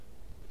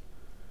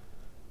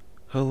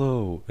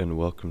Hello, and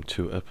welcome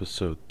to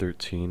episode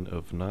 13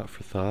 of Not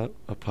for Thought,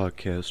 a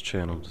podcast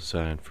channel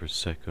designed for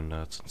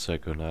psychonauts and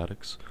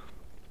psychonautics.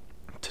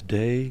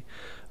 Today,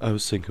 I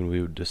was thinking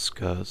we would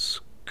discuss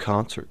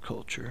concert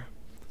culture.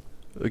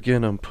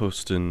 Again, I'm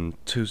posting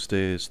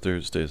Tuesdays,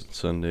 Thursdays, and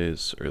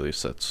Sundays, or at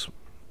least that's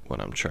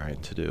what I'm trying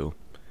to do.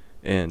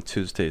 And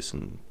Tuesdays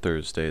and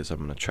Thursdays, I'm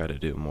going to try to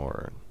do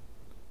more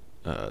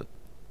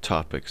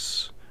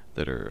topics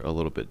that are a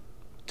little bit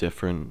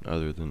different,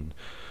 other than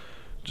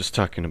just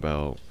talking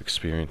about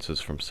experiences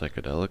from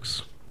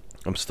psychedelics.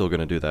 I'm still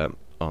going to do that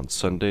on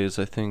Sundays,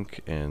 I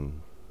think,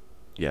 and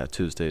yeah,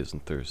 Tuesdays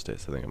and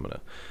Thursdays. I think I'm going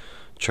to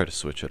try to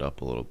switch it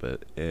up a little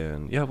bit.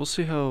 And yeah, we'll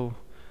see how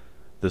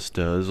this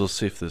does. We'll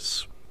see if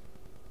this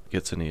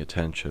gets any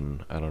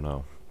attention. I don't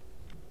know.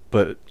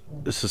 But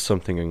this is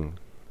something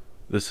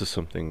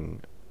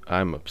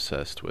I'm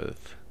obsessed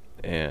with,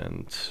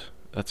 and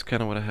that's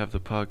kind of what I have the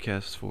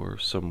podcast for,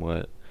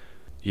 somewhat.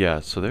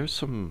 Yeah, so there's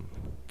some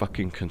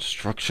fucking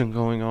construction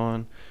going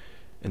on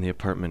in the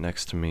apartment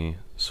next to me,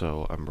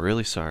 so I'm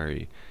really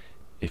sorry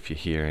if you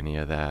hear any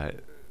of that.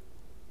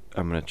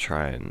 I'm gonna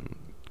try and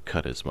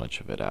cut as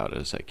much of it out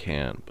as I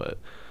can, but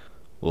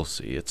we'll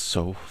see. It's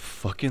so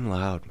fucking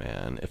loud,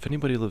 man. If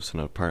anybody lives in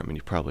an apartment,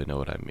 you probably know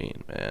what I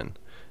mean, man.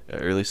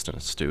 Or at least in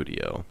a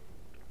studio.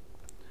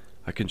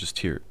 I can just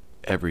hear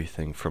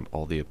everything from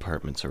all the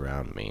apartments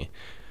around me.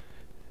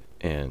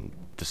 And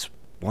this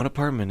one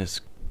apartment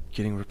is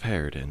getting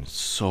repaired, and it's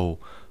so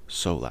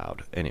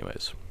loud.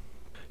 Anyways,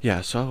 yeah,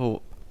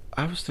 so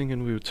I was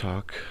thinking we would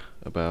talk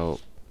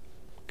about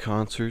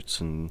concerts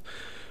and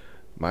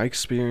my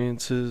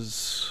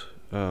experiences,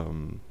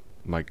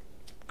 my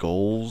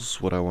goals,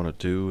 what I want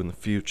to do in the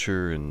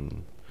future,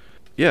 and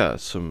yeah,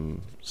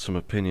 some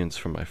opinions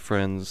from my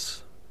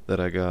friends that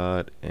I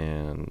got.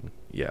 And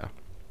yeah,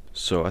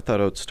 so I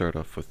thought I would start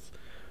off with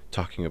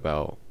talking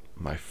about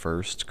my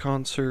first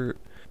concert.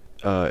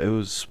 It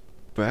was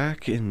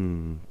back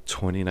in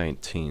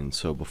 2019,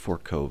 so before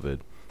COVID.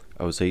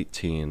 I was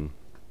 18,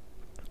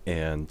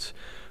 and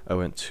I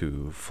went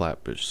to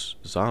Flatbush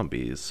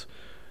Zombies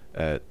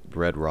at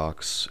Red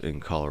Rocks in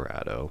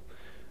Colorado.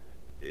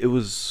 It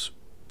was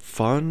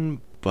fun,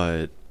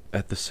 but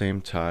at the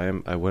same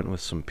time, I went with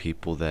some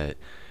people that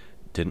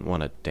didn't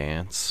want to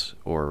dance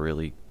or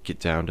really get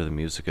down to the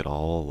music at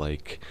all.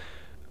 Like,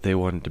 they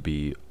wanted to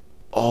be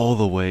all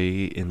the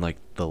way in, like,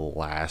 the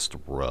last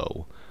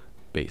row,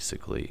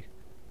 basically.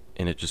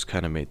 And it just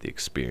kind of made the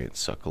experience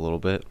suck a little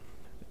bit.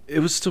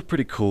 It was still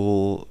pretty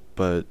cool,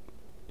 but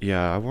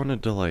yeah, I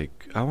wanted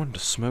to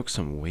smoke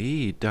some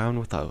weed down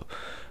with the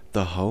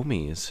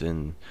homies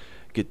and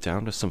get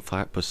down to some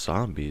Flatbush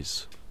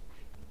Zombies.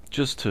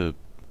 Just to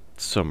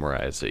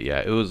summarize it, yeah,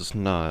 it was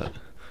not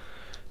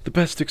the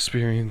best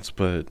experience,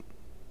 but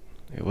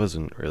it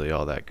wasn't really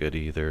all that good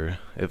either.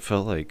 It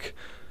felt like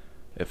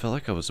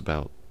I was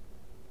about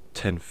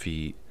 10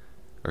 feet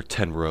or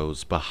 10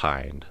 rows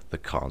behind the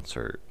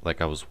concert.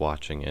 Like I was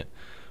watching it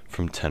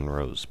from 10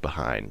 rows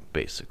behind,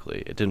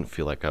 basically. It didn't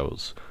feel like I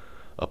was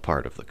a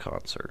part of the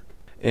concert.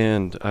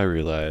 And I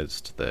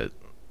realized that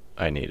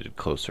I needed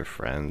closer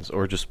friends,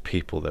 or just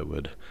people that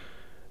would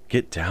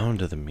get down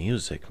to the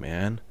music,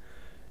 man.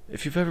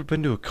 If you've ever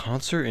been to a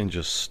concert and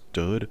just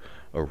stood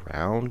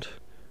around,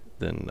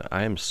 then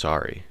I am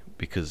sorry,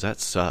 because that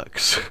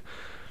sucks.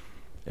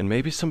 And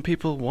maybe some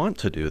people want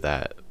to do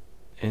that.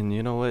 And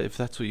you know what? If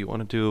that's what you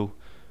want to do,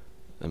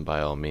 then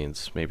by all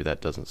means, maybe that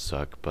doesn't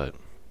suck. But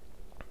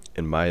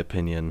in my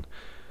opinion,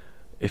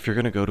 if you're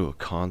going to go to a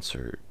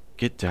concert,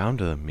 get down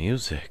to the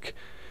music.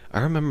 I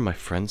remember my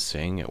friend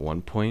saying at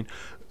one point,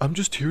 "I'm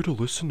just here to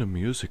listen to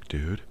music,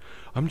 dude.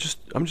 I'm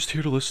just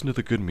here to listen to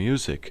the good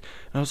music."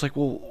 And I was like,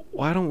 "Well,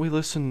 why don't we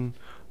listen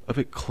a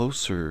bit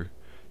closer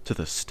to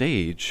the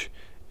stage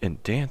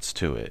and dance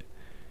to it?"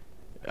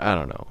 I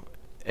don't know.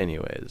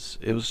 Anyways,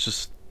 it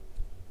was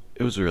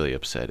really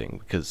upsetting,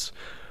 because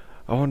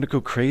I wanted to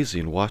go crazy,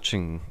 and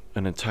watching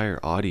an entire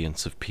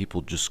audience of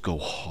people just go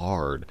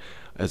hard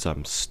as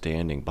I'm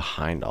standing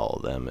behind all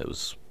of them, it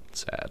was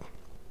sad.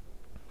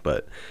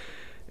 But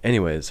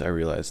anyways, I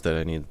realized that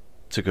I need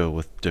to go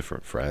with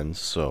different friends,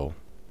 so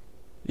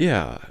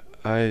yeah,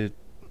 I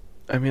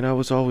mean, I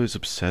was always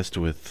obsessed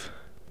with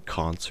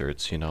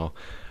concerts, you know.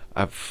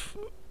 I've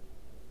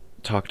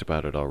talked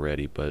about it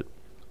already, but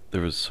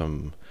there was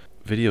some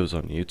videos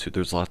on YouTube.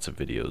 There's lots of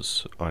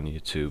videos on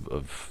YouTube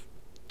of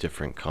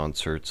different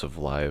concerts of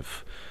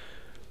live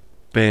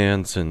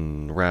bands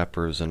and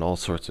rappers and all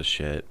sorts of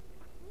shit.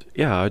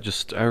 Yeah,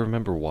 I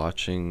remember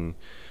watching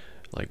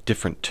like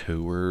different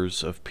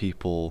tours of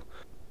people,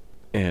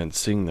 and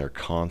seeing their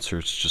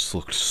concerts just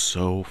looked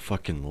so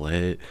fucking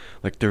lit.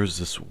 Like there was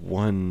this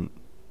one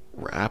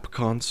rap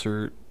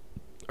concert,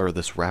 or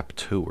this rap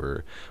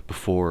tour,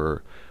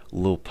 before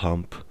Lil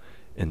Pump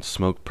and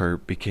Smoke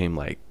Perp became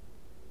like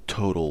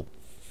total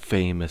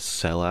famous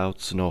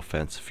sellouts. No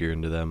offense if you're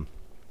into them,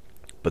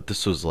 but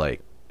this was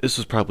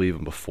probably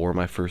even before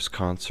my first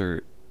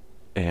concert.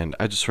 And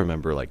I just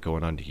remember like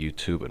going onto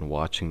YouTube and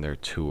watching their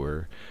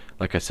tour.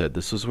 Like I said,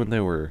 this was when they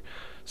were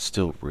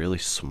still really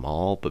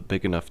small, but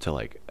big enough to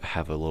like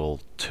have a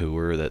little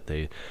tour that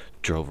they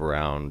drove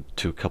around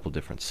to a couple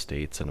different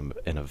states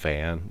in a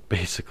van,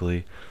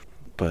 basically.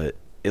 But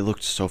it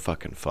looked so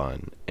fucking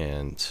fun,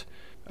 and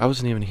I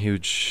wasn't even a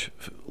huge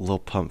Lil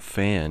Pump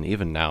fan.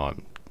 Even now,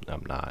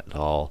 I'm not at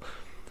all.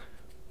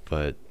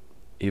 But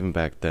even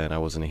back then, I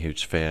wasn't a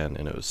huge fan,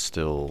 and it was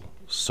still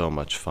so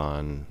much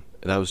fun.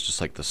 That was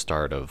just like the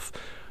start of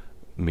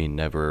me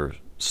never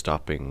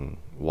stopping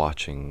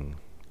watching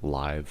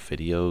live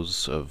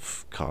videos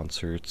of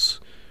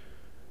concerts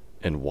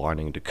and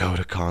wanting to go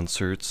to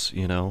concerts,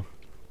 you know?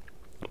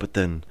 But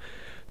then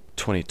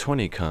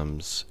 2020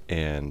 comes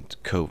and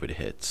COVID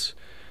hits,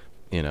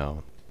 you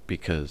know,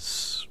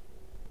 because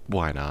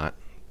why not?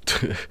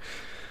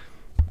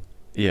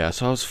 Yeah,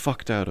 so I was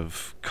fucked out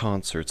of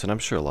concerts, and I'm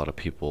sure a lot of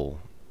people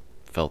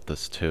felt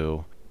this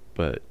too.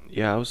 But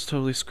yeah, I was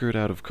totally screwed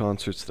out of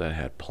concerts that I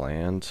had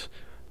planned.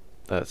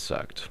 That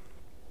sucked.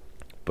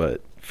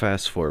 But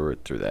fast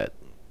forward through that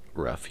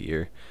rough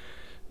year,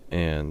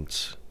 and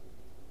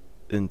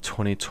in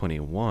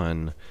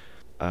 2021,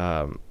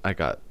 I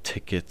got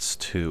tickets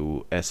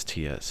to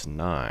STS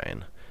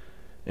 9.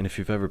 And if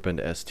you've ever been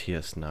to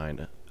STS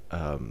 9,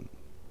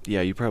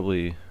 yeah, you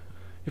probably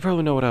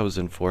know what I was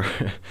in for.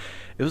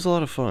 It was a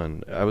lot of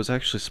fun. I was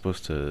actually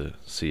supposed to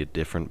see a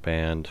different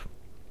band,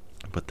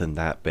 but then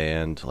that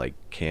band like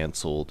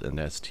canceled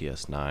and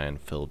STS 9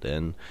 filled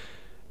in,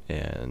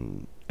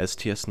 and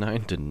STS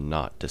 9 did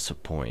not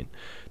disappoint.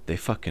 They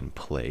fucking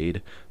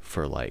played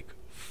for like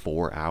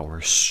 4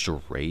 hours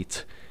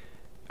straight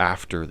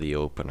after the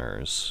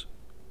openers.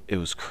 It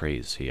was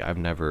crazy. I've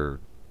never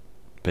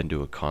been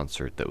to a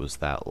concert that was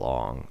that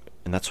long,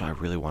 and that's why I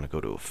really want to go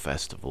to a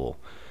festival.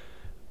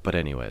 But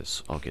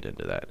anyways, I'll get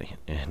into that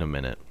in a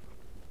minute.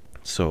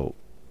 So,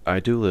 I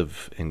do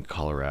live in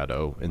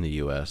Colorado in the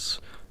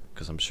US,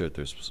 because I'm sure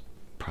there's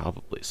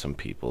probably some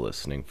people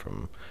listening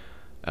from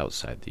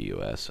outside the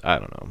US. I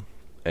don't know.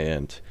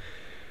 And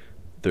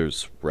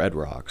there's Red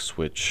Rocks,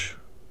 which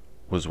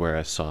was where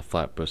I saw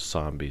Flatbush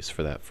Zombies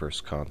for that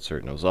first concert,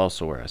 and it was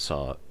also where I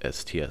saw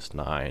STS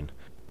 9.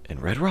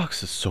 And Red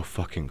Rocks is so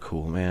fucking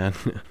cool, man.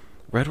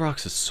 Red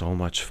Rocks is so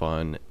much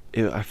fun.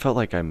 I felt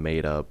like I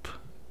made up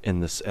in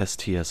this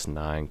STS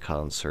 9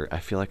 concert. I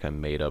feel like I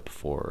made up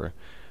for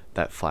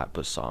that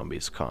Flatbush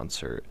Zombies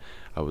concert.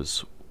 I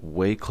was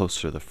way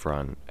closer to the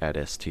front at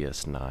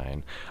STS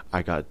 9.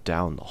 I got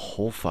down the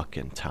whole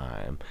fucking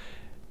time.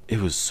 It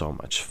was so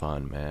much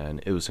fun,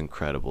 man. It was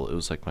incredible. It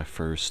was like my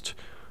first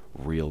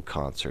real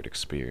concert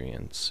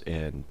experience.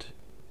 And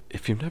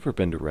if you've never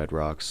been to Red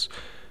Rocks,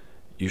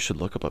 you should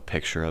look up a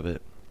picture of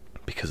it,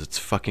 because it's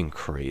fucking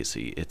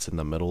crazy. It's in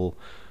the middle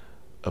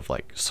of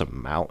like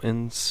some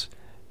mountains,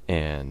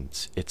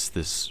 and it's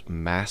this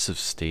massive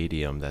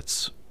stadium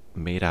that's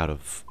made out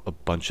of a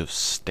bunch of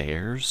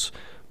stairs,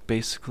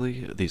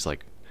 basically. These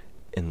like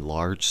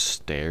enlarged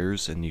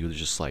stairs, and you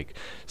just like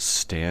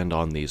stand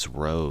on these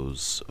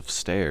rows of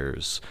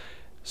stairs.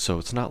 So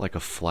it's not like a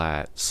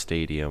flat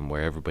stadium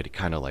where everybody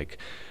kind of like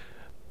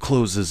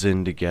closes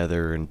in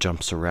together and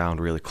jumps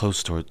around really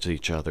close towards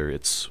each other.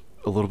 It's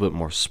a little bit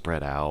more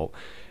spread out.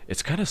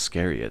 It's kind of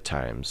scary at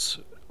times.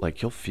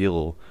 Like, you'll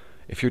feel,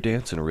 if you're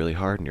dancing really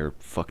hard and you're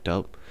fucked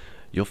up,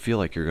 you'll feel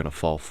like you're gonna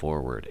fall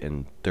forward.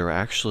 And there are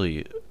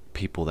actually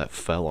people that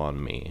fell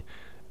on me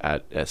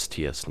at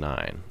STS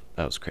 9.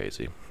 That was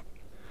crazy.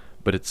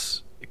 But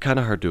it's kind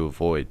of hard to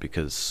avoid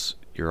because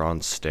you're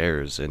on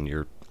stairs and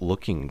you're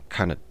looking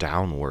kind of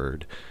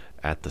downward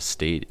at the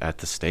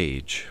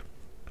stage.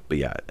 But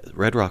yeah,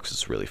 Red Rocks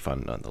is really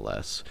fun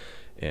nonetheless.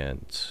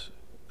 And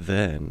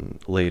then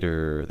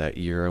later that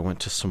year, I went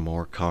to some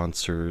more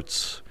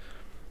concerts.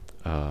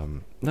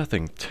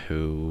 Nothing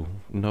too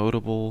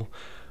notable,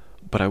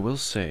 but I will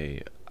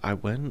say I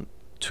went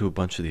to a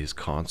bunch of these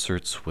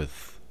concerts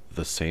with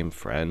the same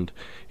friend.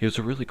 He was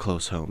a really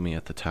close homie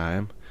at the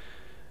time.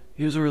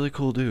 He was a really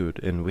cool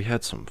dude, and we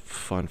had some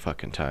fun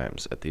fucking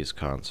times at these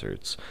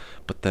concerts.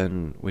 But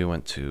then we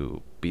went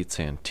to Beats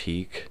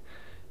Antique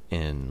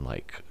in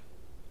like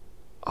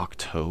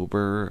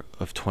October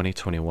of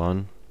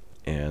 2021,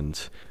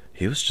 and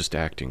he was just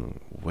acting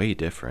way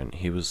different.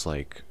 He was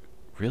like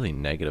really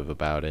negative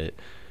about it.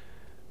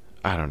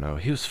 I don't know.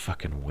 He was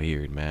fucking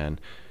weird, man.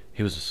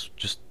 He was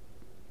just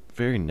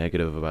very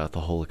negative about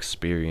the whole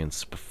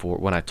experience before,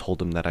 when I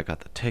told him that I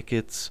got the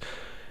tickets.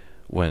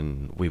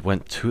 When we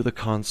went to the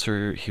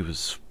concert, he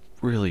was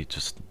really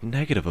just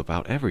negative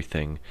about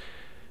everything.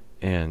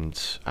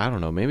 And I don't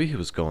know, maybe he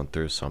was going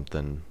through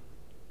something,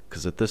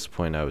 because at this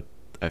point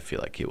I feel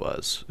like he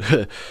was.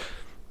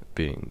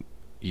 Being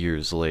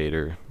years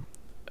later.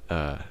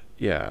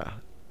 Yeah.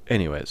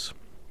 Anyways.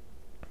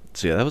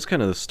 So yeah, that was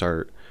kind of the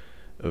start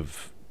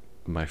of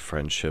my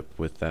friendship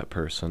with that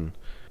person.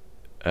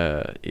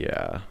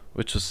 Yeah.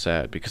 Which was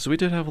sad, because we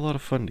did have a lot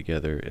of fun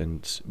together,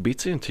 and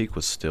Beats Antique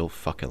was still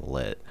fucking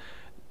lit.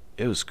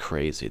 It was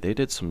crazy. They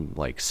did some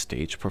like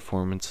stage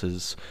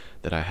performances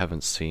that I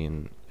haven't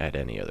seen at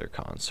any other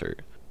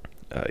concert.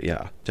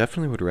 Yeah,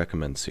 definitely would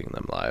recommend seeing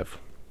them live.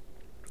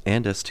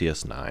 And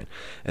STS 9.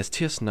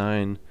 STS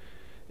 9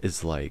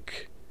 is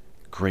like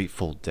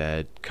Grateful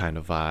Dead kind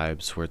of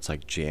vibes, where it's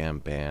like jam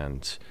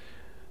band.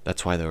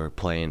 That's why they were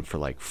playing for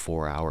like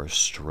 4 hours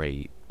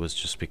straight, was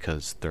just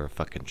because they're a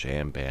fucking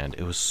jam band.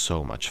 It was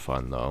so much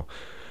fun though.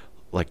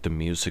 Like the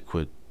music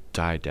would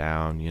die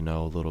down,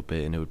 a little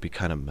bit, and it would be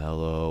kind of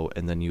mellow,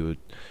 and then you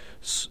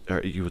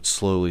would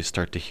slowly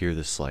start to hear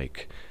this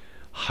like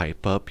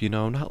hype up,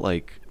 not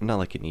like an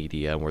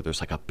EDM where there's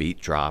like a beat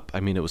drop.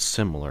 I mean, it was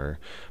similar,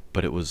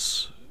 but it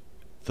was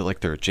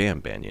they're a jam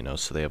band,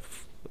 so they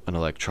have an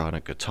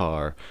electric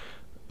guitar,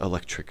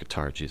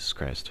 Jesus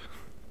Christ,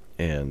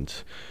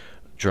 and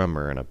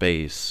drummer and a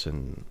bass,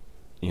 and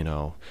you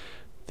know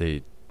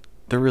they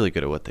they're really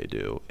good at what they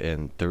do,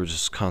 and there were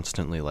just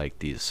constantly like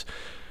these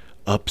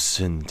ups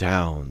and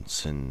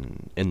downs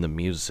and in the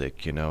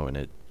music, and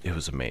it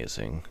was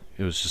amazing.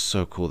 It was just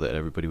so cool that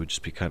everybody would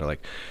just be kind of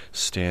like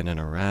standing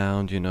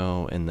around,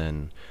 and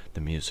then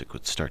the music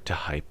would start to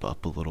hype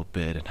up a little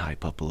bit and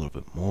hype up a little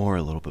bit more,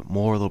 a little bit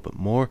more, a little bit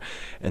more,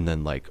 and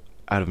then like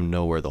out of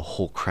nowhere the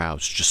whole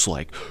crowd's just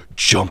like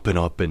jumping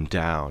up and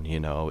down.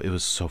 It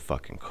was so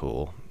fucking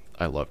cool.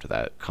 I loved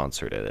that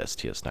concert at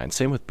STS9.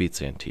 Same with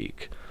Beats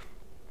Antique.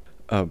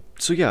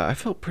 So yeah, I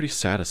felt pretty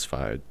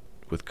satisfied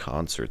with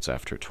concerts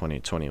after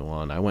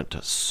 2021. I went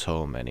to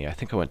so many. I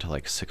think I went to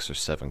like 6 or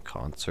 7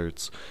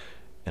 concerts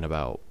in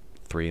about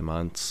 3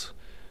 months.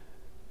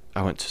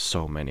 I went to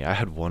so many. I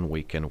had one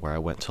weekend where I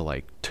went to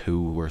like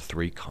 2 or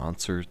 3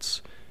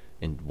 concerts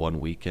in one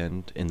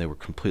weekend, and they were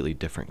completely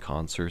different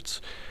concerts.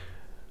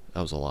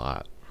 That was a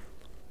lot.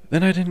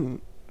 Then I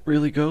didn't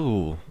really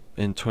go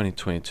in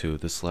 2022,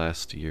 this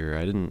last year.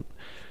 I didn't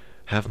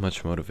have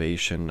much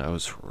motivation. I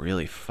was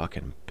really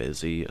fucking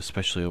busy,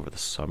 especially over the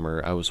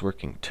summer. I was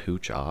working 2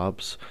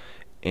 jobs,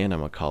 and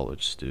I'm a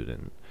college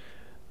student.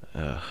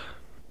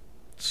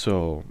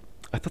 So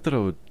I thought that I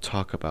would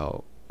talk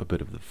about a bit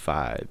of the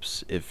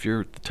vibes. If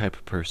you're the type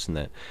of person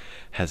that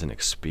hasn't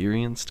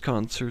experienced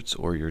concerts,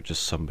 or you're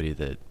just somebody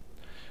that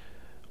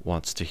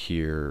wants to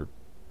hear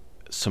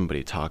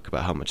somebody talk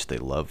about how much they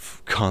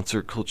love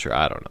concert culture,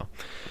 I don't know.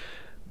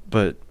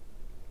 But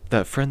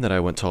that friend that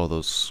I went to all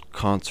those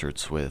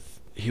concerts with,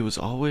 he was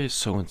always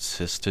so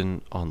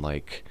insistent on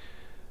like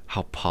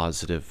how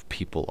positive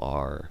people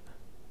are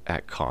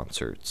at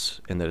concerts,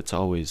 and that it's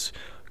always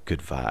good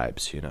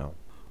vibes.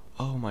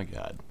 Oh my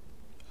god,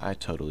 I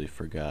totally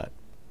forgot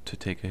to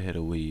take a hit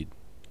of weed.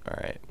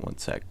 Alright, one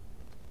sec.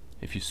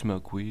 If you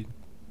smoke weed,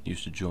 you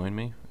should join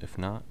me. If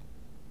not,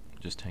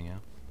 just hang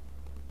out.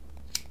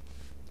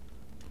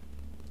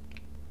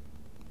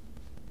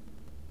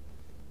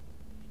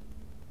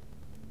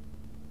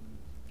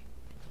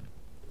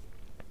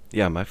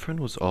 Yeah, my friend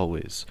was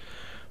always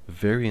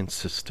very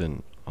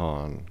insistent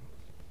on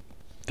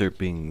there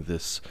being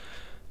this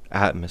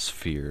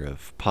atmosphere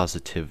of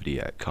positivity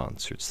at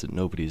concerts, that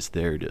nobody's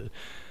there to,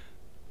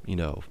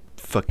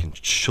 fucking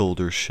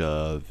shoulder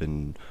shove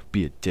and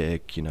be a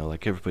dick,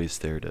 like everybody's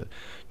there to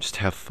just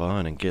have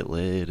fun and get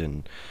lit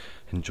and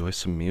enjoy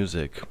some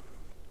music,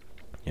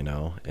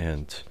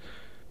 and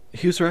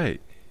he was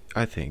right.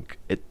 I think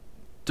it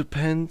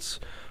depends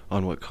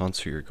on what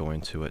concert you're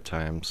going to at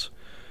times.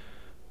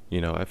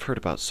 I've heard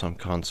about some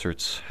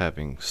concerts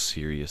having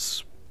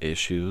serious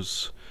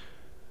issues,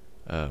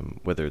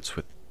 whether it's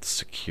with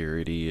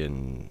security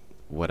and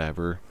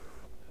whatever.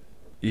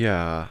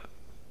 Yeah,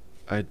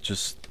 I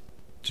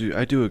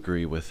do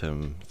agree with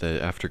him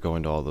that after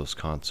going to all those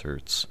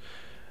concerts,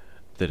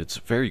 that it's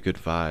very good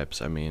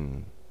vibes. I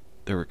mean,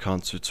 there were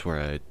concerts where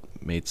I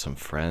made some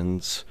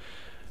friends.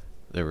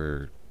 There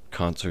were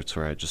concerts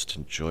where I just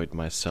enjoyed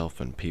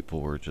myself, and people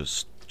were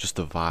just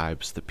the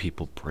vibes that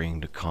people bring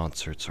to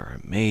concerts are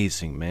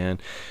amazing, man.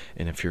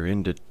 And if you're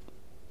into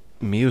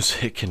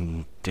music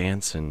and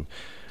dancing,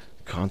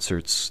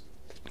 concerts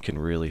can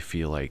really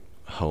feel like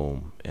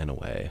home in a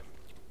way.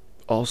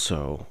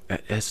 Also,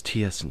 at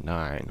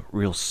STS9,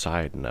 real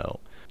side note,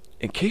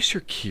 in case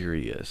you're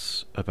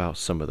curious about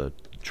some of the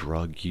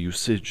drug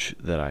usage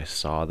that I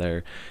saw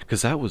there,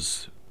 because that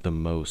was the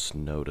most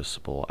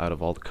noticeable out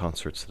of all the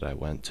concerts that I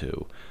went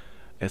to.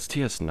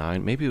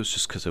 STS9, maybe it was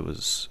just because it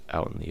was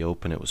out in the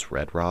open, it was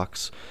Red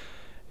Rocks,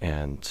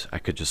 and I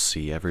could just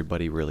see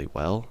everybody really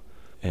well,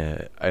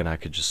 and I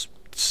could just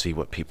see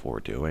what people were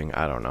doing.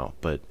 I don't know,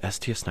 but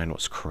STS9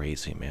 was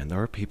crazy, man. There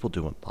were people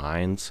doing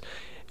lines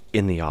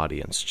in the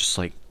audience, just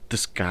like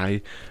this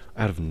guy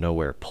out of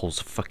nowhere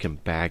pulls a fucking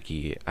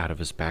baggie out of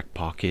his back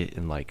pocket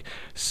and like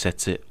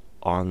sets it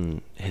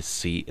on his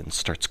seat and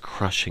starts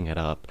crushing it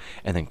up,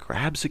 and then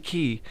grabs a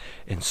key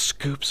and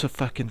scoops a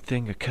fucking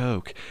thing of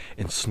coke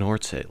and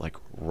snorts it like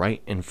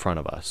right in front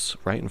of us,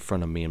 right in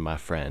front of me and my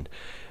friend.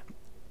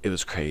 It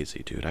was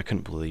crazy, dude. I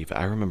couldn't believe it.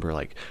 I remember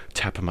like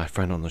tapping my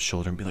friend on the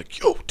shoulder and be like,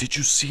 yo, did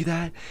you see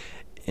that?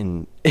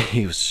 And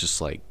he was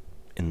just like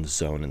in the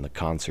zone in the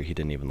concert. He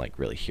didn't even like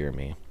really hear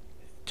me.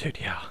 Dude,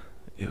 yeah,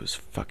 it was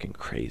fucking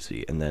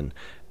crazy. And then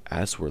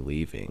as we're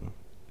leaving,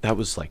 that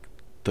was like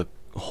the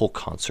whole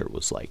concert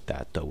was like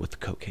that though, with the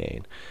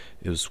cocaine.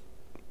 It was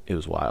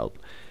wild.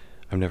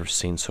 I've never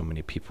seen so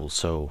many people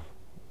so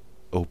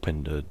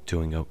open to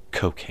doing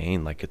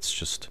cocaine like it's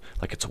just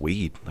like it's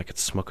weed, like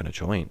it's smoking a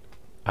joint.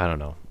 I don't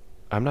know.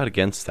 I'm not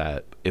against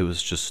that. It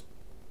was just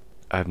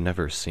I've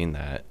never seen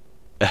that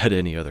at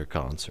any other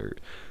concert.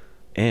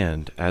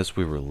 And as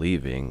we were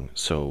leaving,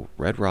 so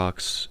Red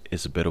Rocks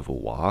is a bit of a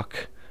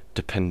walk,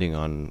 depending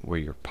on where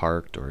you're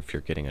parked or if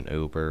you're getting an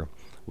Uber.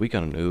 We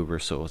got an Uber,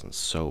 so it wasn't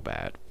so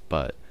bad.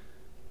 But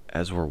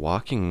as we're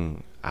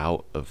walking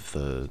out of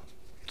the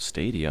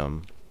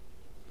stadium,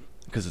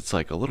 because it's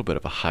like a little bit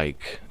of a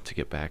hike to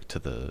get back to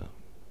the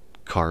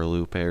car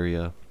loop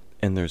area,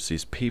 and there's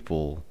these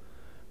people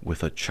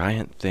with a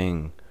giant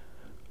thing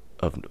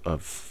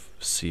of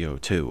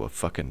CO2, of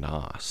fucking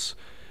NOS,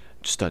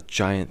 just a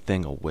giant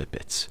thing of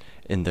whippets.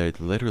 And they're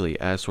literally,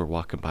 as we're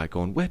walking by,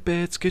 going,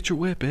 "Whippets, get your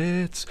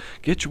whippets,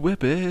 get your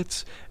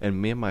whippets."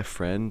 And me and my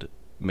friend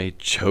made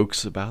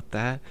jokes about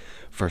that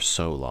for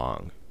so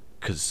long,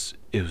 because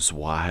it was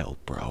wild,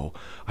 bro.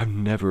 I've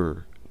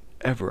never,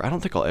 ever, I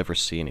don't think I'll ever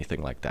see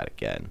anything like that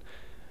again.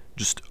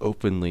 Just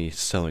openly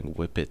selling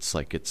whippets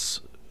like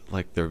it's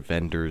like they're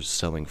vendors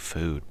selling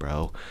food,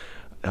 bro.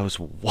 That was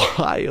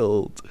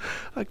wild.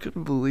 I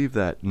couldn't believe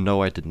that.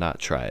 No, I did not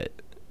try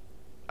it.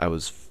 I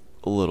was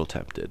a little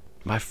tempted.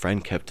 My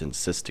friend kept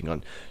insisting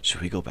on,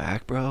 "Should we go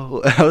back,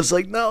 bro?" I was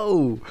like,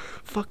 "No,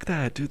 fuck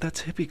that, dude.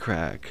 That's hippie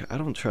crack. I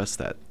don't trust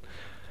that."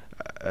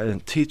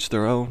 And teach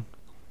their own,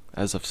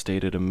 as I've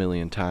stated a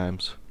million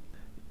times.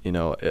 You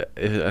know,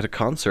 at a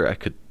concert, I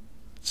could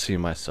see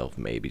myself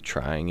maybe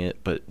trying it,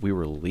 but we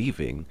were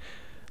leaving.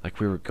 Like,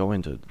 we were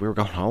going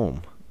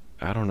home.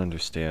 I don't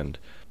understand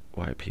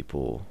why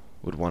people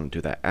would want to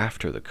do that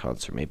after the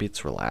concert. Maybe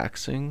it's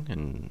relaxing,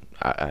 and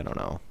I don't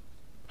know.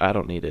 I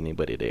don't need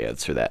anybody to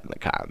answer that in the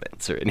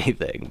comments or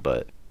anything,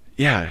 but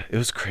yeah, it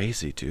was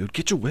crazy, dude.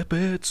 "Get your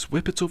whippets,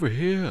 whippets over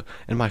here."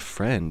 And my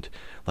friend,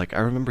 like, I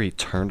remember he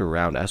turned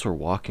around as we're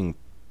walking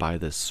by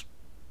this.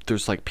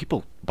 There's like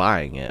people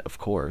buying it, of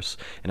course,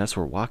 and as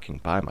we're walking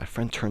by, my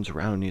friend turns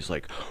around and he's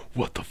like,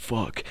 "What the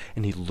fuck?"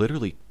 And he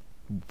literally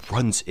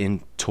runs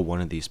into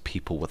one of these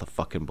people with a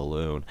fucking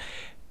balloon.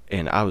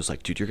 And I was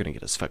like, "Dude, you're gonna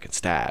get us fucking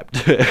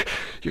stabbed."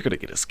 "You're gonna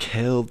get us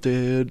killed,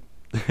 dude."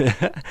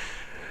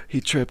 He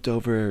tripped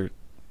over,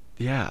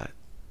 yeah,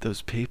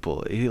 those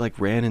people. He like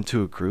ran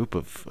into a group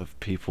of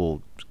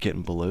people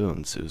getting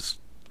balloons. It was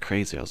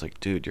crazy. I was like,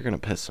 "Dude, you're gonna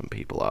piss some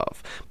people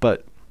off."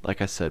 But like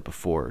I said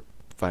before,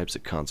 vibes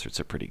at concerts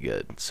are pretty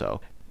good,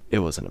 so it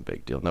wasn't a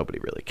big deal. Nobody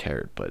really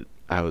cared, but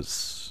I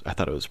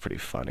thought it was pretty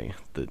funny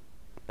that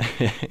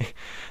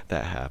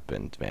that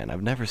happened, man.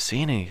 I've never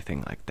seen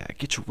anything like that.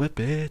 "Get your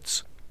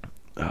whippets."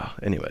 Oh,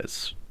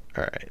 anyways,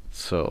 all right.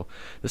 So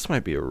this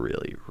might be a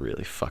really,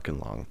 really fucking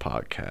long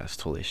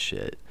podcast. Holy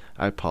shit.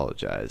 I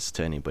apologize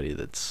to anybody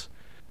that's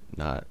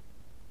not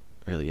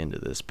really into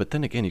this. But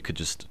then again, you could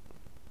just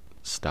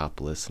stop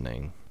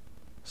listening.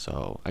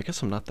 So I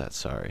guess I'm not that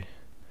sorry.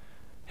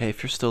 Hey,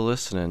 if you're still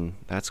listening,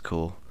 that's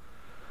cool.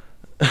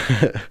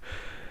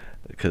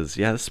 Because,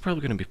 yeah, this is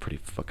probably going to be pretty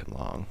fucking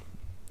long.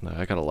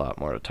 I got a lot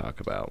more to talk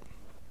about.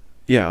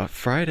 Yeah,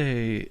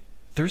 Thursday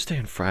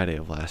and Friday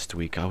of last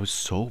week, I was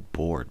so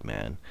bored,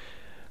 man.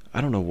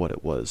 I don't know what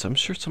it was. I'm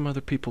sure some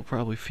other people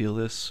probably feel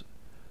this,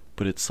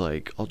 but it's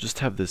like I'll just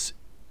have this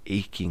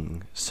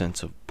aching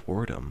sense of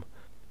boredom.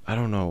 I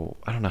don't know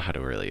how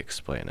to really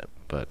explain it,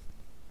 but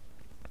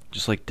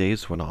just like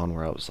days went on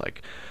where I was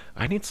like,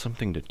 I need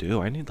something to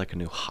do. I need like a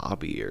new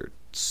hobby or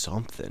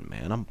something,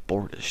 man. I'm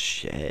bored as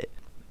shit.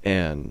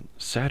 And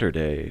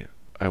Saturday,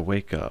 I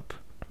wake up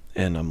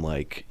and I'm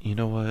like, you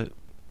know what?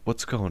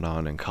 What's going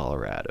on in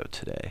Colorado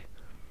today?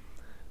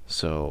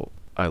 So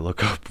I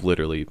look up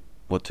literally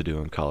what to do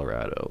in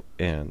Colorado,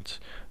 and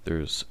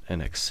there's an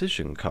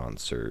Excision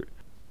concert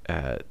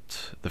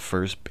at the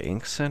First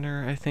Bank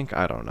Center, I think.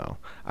 I don't know.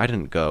 I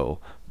didn't go,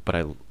 but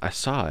I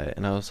saw it,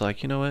 and I was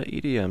like, you know what?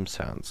 EDM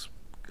sounds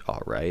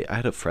alright. I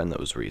had a friend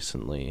that was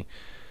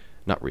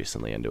not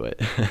recently into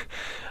it.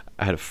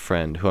 I had a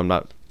friend who I'm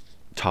not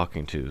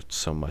talking to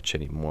so much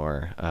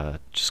anymore,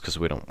 just because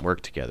we don't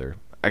work together.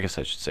 I guess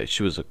I should say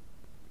she was a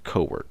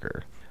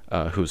coworker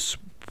who's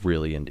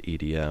really into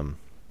EDM,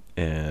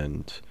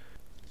 and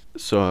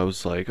so I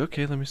was like,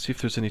 okay, let me see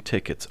if there's any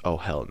tickets. Oh,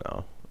 hell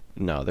no.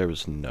 No, there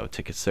was no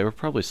tickets. They were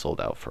probably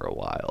sold out for a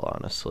while,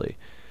 honestly.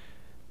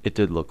 It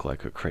did look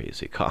like a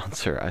crazy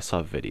concert. I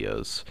saw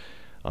videos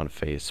on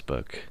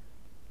Facebook.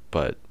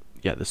 But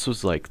yeah, this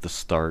was like the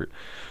start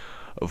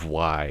of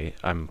why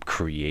I'm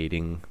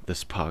creating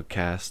this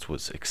podcast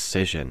was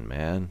Excision,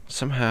 man.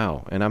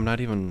 Somehow. And I'm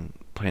not even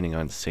planning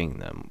on seeing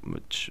them,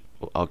 which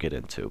I'll get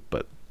into.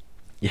 But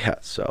yeah,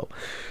 so,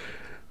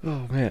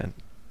 oh man.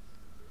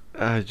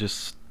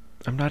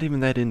 I'm not even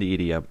that into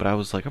EDM, but I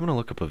was like, I'm gonna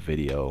look up a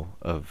video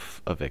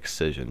of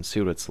Excision, see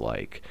what it's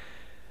like.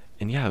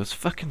 And yeah, it was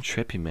fucking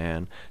trippy,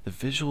 man. The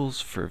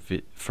visuals for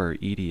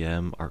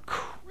EDM are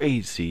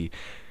crazy.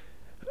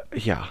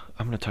 Yeah,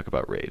 I'm gonna talk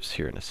about raves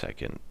here in a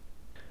second.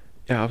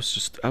 Yeah,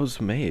 I was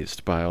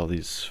amazed by all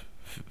these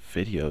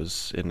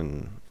videos,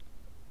 and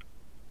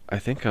I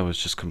think I was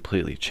just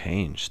completely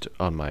changed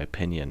on my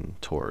opinion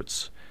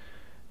towards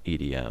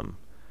EDM.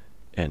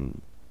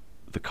 and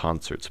the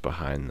concerts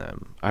behind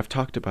them. I've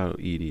talked about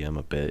EDM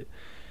a bit,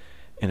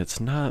 and it's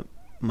not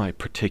my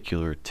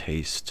particular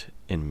taste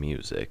in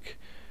music,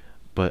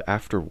 but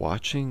after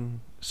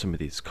watching some of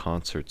these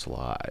concerts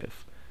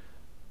live,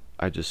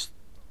 I just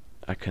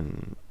I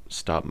can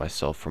stop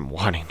myself from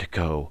wanting to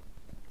go.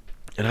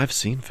 And I've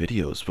seen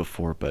videos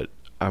before, but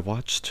I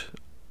watched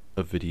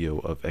a video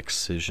of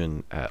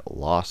Excision at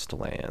Lost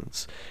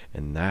Lands,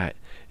 and that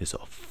is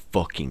a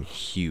fucking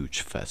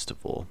huge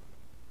festival.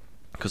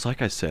 Because,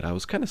 like I said, I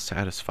was kind of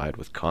satisfied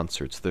with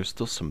concerts. There's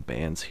still some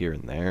bands here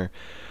and there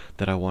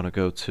that I want to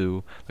go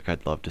to. Like,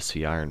 I'd love to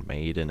see Iron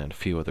Maiden and a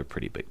few other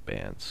pretty big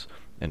bands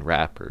and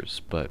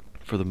rappers, but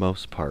for the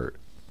most part,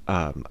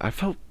 I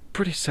felt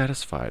pretty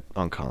satisfied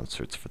on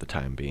concerts for the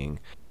time being.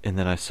 And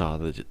then I saw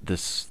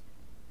this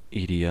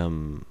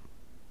EDM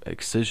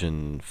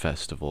Excision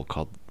festival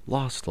called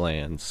Lost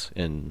Lands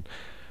in,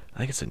 I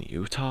think it's in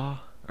Utah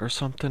or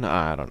something.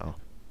 I don't know.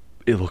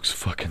 It looks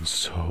fucking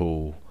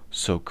so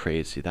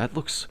crazy. That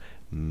looks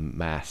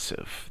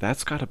massive.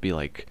 That's got to be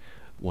like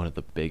one of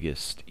the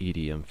biggest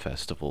EDM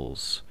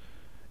festivals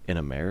in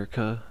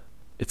America.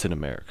 It's in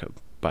America,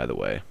 by the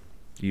way.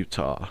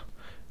 Utah,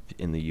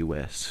 in the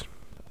U.S.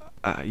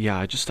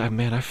 Yeah,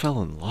 man, I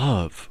fell in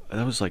love.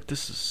 I was like,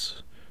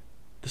 this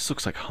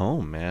looks like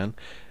home, man.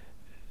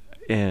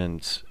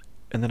 And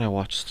and then I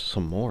watched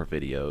some more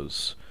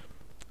videos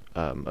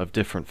of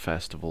different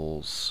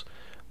festivals.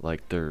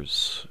 Like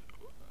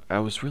I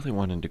was really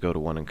wanting to go to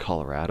one in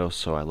Colorado,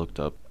 so I looked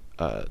up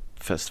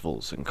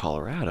festivals in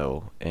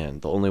Colorado,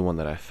 and the only one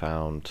that I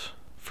found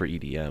for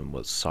EDM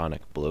was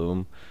Sonic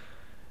Bloom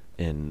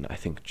in, I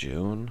think,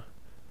 June,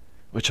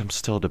 which I'm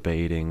still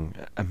debating.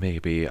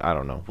 Maybe, I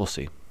don't know, we'll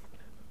see.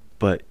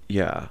 But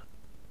yeah,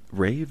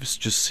 raves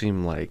just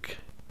seem like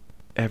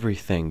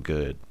everything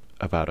good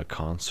about a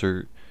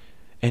concert,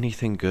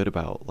 anything good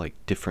about like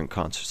different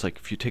concerts. Like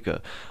if you take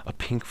a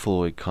Pink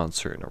Floyd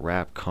concert and a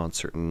rap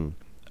concert and,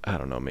 I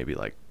don't know, maybe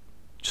like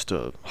just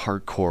a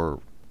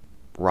hardcore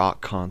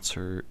rock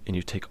concert, and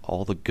you take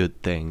all the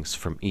good things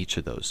from each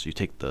of those. You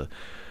take the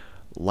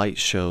light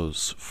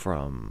shows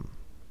from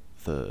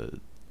the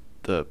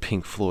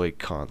Pink Floyd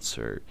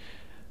concert,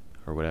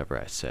 or whatever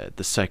I said,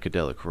 the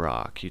psychedelic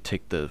rock. You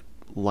take the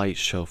light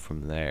show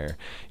from there.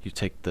 You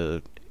take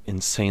the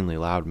insanely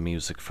loud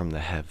music from the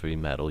heavy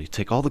metal. You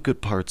take all the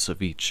good parts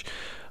of each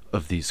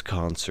of these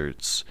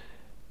concerts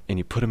and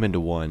you put them into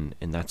one,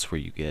 and that's where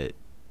you get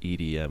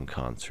EDM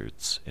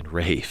concerts and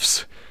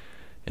raves,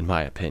 in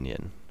my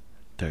opinion.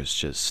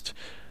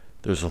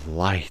 There's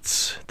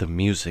lights. The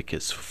music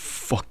is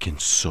fucking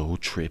so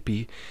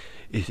trippy.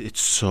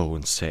 It's so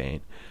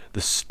insane.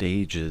 The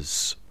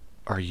stages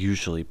are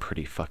usually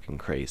pretty fucking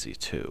crazy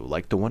too.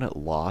 Like the one at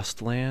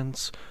Lost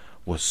Lands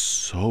was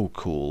so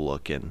cool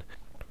looking.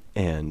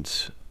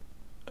 And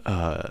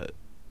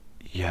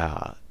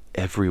yeah,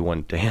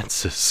 everyone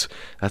dances.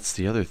 That's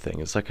the other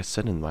thing. It's like I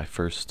said in my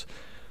first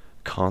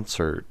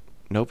concert,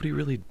 nobody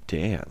really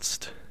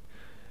danced.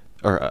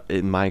 Or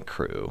in my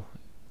crew.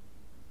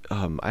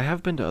 I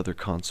have been to other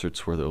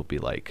concerts where there'll be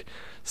like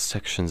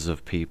sections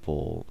of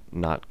people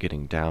not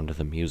getting down to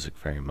the music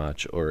very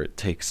much, or it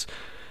takes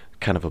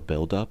kind of a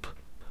build up.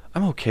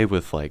 I'm okay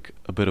with like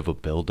a bit of a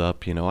build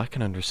up, you know. I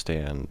can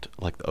understand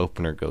like the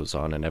opener goes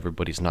on and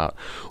everybody's not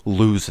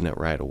losing it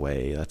right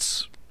away.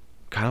 That's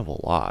kind of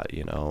a lot,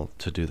 you know,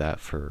 to do that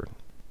for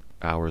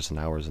hours and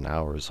hours and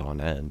hours on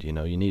end. You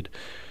know, you need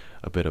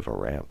a bit of a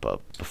ramp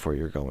up before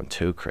you're going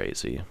too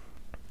crazy,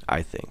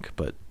 I think,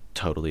 but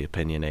totally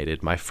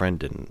opinionated. My friend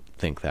didn't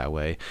think that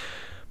way.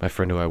 My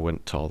friend who I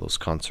went to all those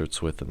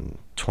concerts with in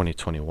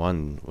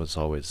 2021 was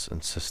always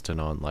insistent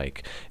on,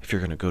 like, if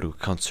you're going to go to a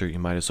concert, you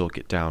might as well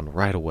get down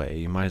right away.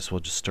 You might as well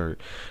just start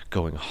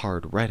going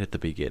hard right at the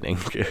beginning.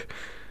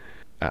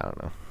 I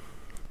don't know.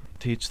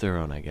 To each their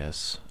own, I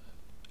guess.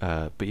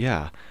 But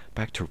yeah,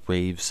 back to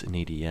raves and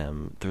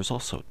EDM. There's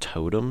also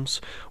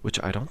totems,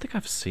 which I don't think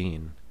I've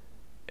seen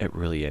at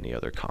really any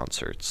other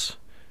concerts.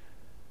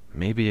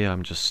 Maybe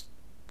I'm just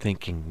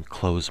thinking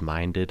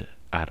close-minded.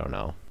 I don't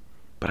know.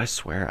 But I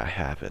swear I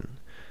haven't.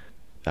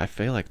 I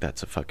feel like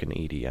that's a fucking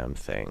EDM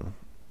thing.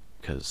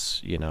 Because,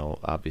 you know,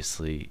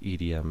 obviously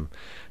EDM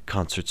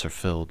concerts are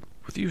filled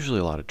with usually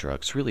a lot of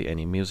drugs. Really,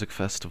 any music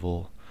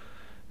festival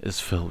is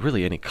filled.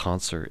 Really, any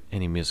concert,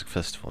 any music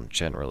festival in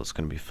general is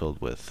going to be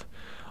filled with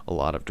a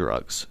lot of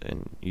drugs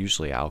and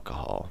usually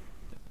alcohol.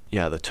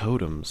 Yeah, the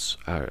totems,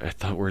 I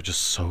thought were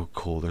just so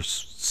cool.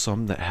 There's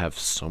some that have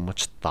so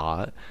much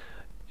thought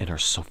and are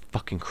so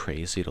fucking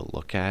crazy to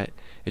look at.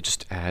 It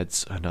just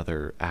adds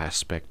another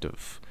aspect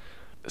of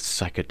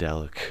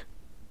psychedelia.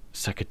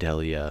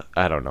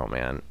 I don't know,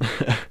 man.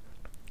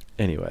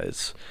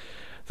 Anyways,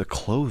 the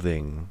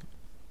clothing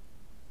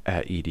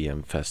at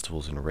EDM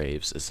festivals and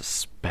raves is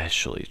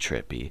especially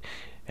trippy.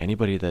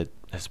 Anybody that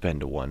has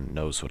been to one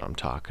knows what I'm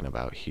talking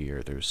about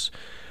here. There's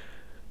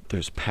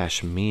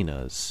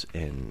pashminas,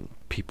 and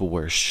people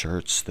wear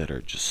shirts that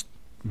are just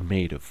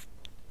made of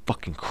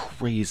fucking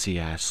crazy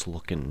ass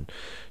looking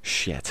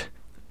shit.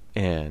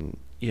 And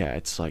yeah,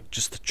 it's like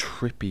just the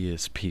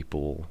trippiest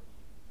people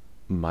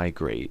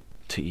migrate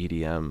to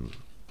EDM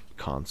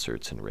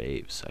concerts and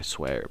raves. I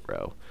swear,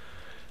 bro.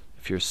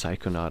 If you're a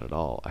psychonaut at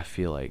all, I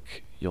feel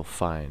like you'll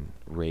find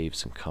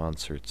raves and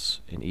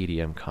concerts and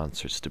EDM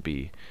concerts to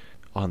be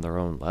on their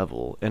own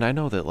level. And I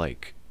know that,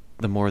 like,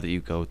 the more that you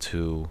go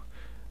to,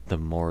 the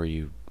more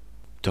you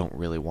don't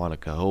really want to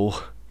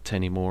go to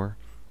anymore.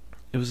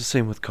 It was the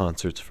same with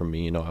concerts for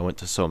me. You know, I went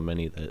to so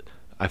many that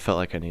I felt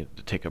like I needed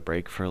to take a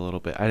break for a little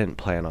bit. I didn't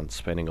plan on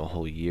spending a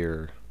whole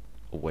year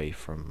away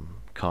from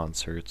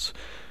concerts,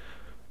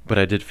 but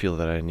I did feel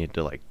that I needed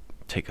to, like,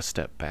 take a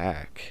step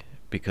back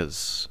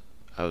because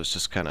I was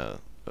just kind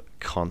of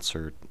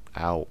concert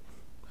out.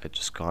 I'd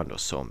just gone to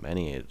so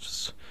many. I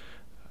was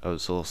a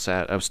little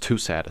sad. I was too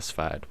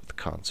satisfied with the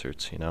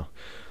concerts, you know?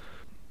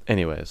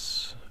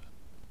 Anyways,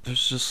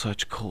 there's just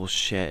such cool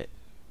shit.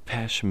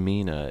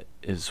 Pashmina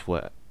is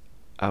what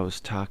I was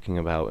talking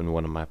about in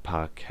one of my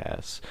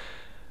podcasts.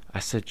 I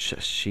said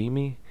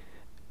sashimi,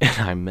 and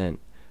I meant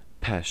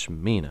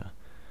pashmina.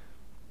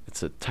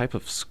 It's a type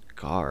of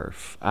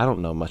scarf. I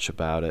don't know much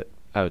about it.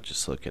 I would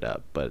just look it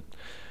up, but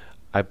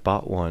I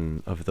bought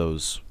one of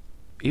those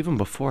even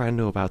before I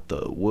knew about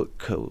the wood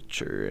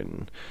culture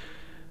and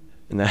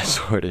that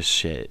sort of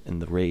shit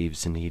and the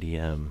raves and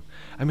EDM.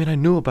 I mean, I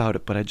knew about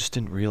it, but I just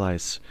didn't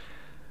realize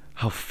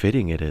how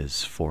fitting it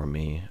is for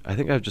me. I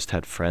think I've just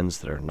had friends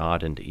that are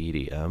not into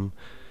EDM,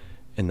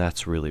 and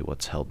that's really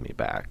what's held me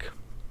back.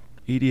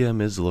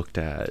 EDM is looked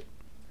at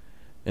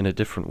in a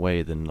different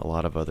way than a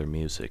lot of other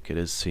music. It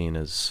is seen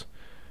as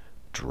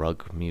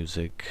drug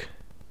music,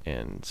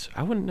 and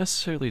I wouldn't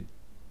necessarily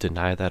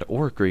deny that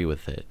or agree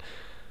with it,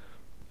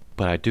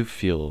 but I do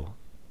feel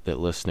that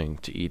listening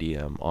to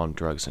EDM on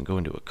drugs and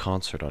going to a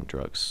concert on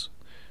drugs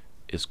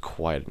is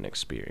quite an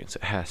experience.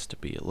 It has to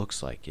be. It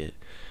looks like it.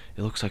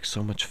 It looks like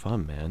so much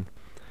fun, man.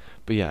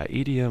 But yeah,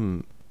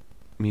 EDM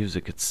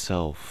music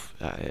itself,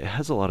 it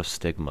has a lot of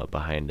stigma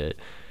behind it,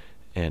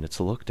 and it's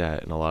looked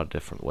at in a lot of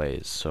different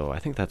ways, so I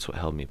think that's what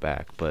held me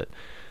back. But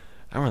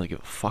I don't really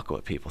give a fuck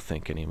what people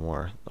think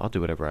anymore. I'll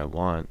do whatever I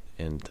want,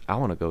 and I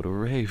want to go to a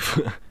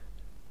rave.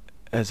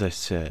 As I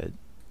said,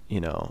 you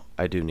know,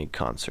 I do need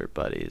concert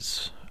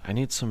buddies. I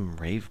need some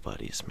rave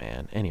buddies,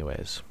 man.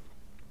 Anyways,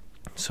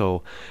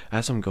 so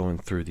as I'm going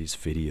through these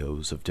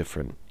videos of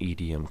different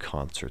EDM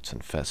concerts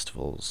and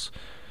festivals,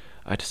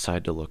 I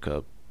decided to look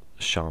up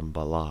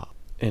Shambhala.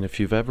 And if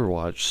you've ever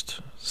watched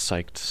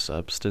Psyched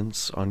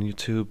Substance on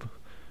YouTube,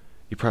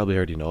 you probably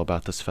already know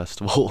about this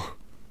festival.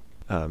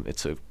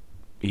 It's a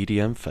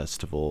EDM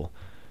festival,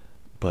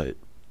 but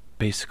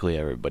basically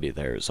everybody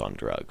there is on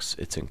drugs.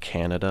 It's in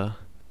Canada,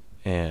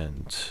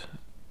 and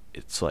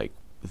it's like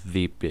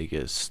the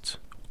biggest,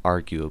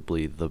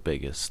 arguably the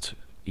biggest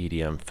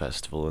EDM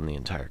festival in the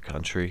entire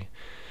country.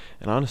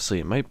 And honestly,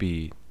 it might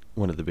be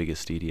one of the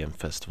biggest EDM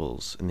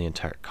festivals in the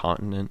entire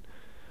continent.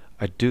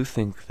 I do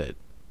think that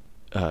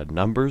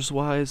numbers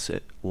wise,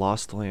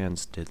 Lost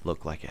Lands did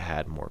look like it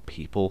had more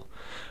people,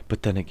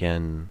 but then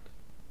again,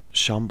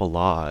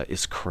 Shambhala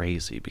is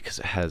crazy because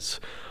it has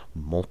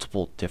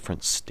multiple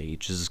different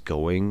stages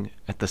going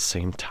at the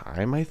same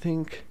time, I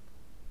think.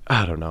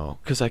 I don't know,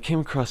 because I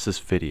came across this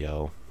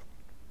video,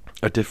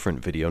 a different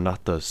video,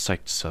 not the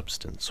Psyched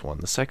Substance one.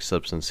 The Psyched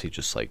Substance, he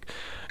just like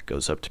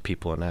goes up to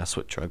people and asks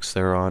what drugs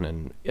they're on,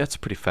 and yeah, it's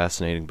pretty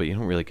fascinating, but you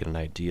don't really get an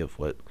idea of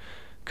what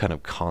kind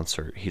of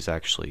concert he's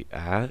actually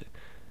at.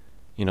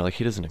 You know, like,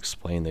 he doesn't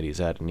explain that he's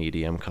at an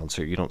EDM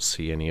concert. You don't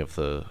see any of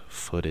the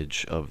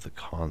footage of the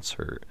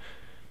concert.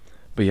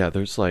 But yeah,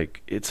 there's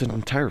like, it's an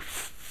entire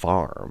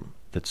farm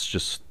that's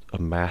just a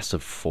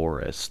massive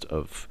forest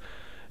of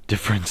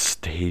different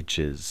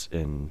stages,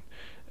 and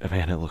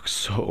man, it looks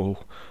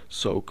so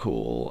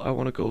cool. I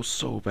want to go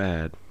so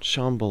bad.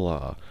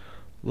 Shambhala,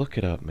 look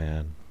it up,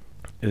 man.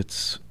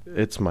 It's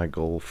my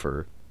goal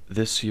for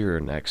this year or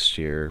next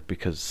year,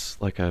 because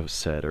like I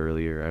said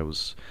earlier, I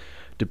was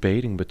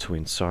debating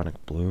between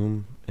Sonic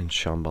Bloom and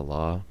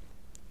Shambhala,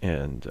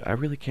 and I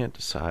really can't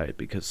decide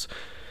because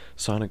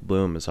Sonic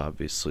Bloom is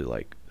obviously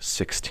like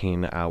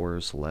 16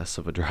 hours less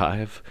of a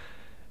drive,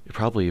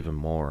 probably even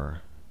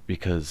more,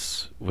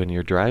 because when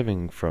you're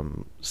driving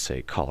from,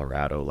 say,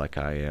 Colorado, like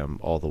I am,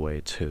 all the way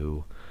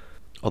to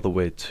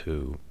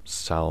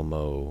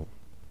Salmo,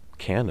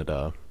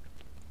 Canada,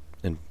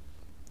 in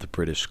the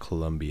British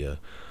Columbia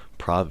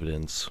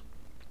province,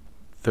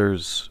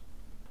 there's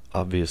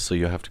obviously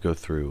you have to go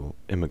through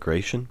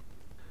immigration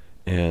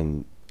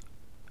and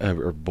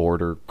or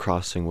border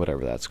crossing,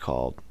 whatever that's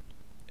called,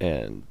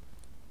 and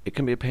it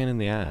can be a pain in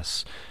the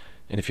ass.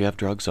 And if you have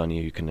drugs on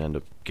you, you can end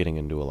up getting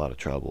into a lot of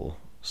trouble.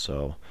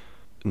 So,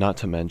 not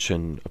to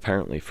mention,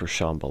 apparently for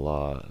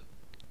Shambhala,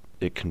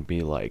 it can be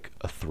like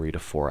a 3 to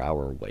 4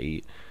 hour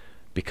wait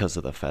because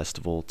of the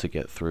festival to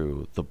get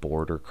through the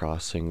border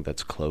crossing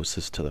that's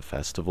closest to the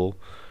festival.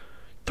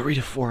 3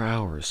 to 4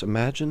 hours.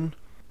 Imagine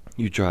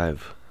you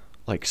drive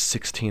like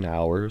 16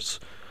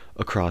 hours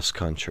across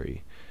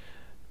country,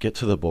 get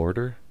to the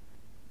border,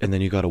 and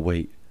then you gotta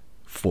wait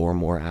 4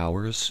 more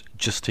hours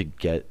just to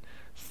get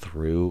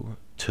through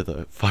to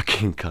the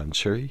fucking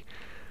country.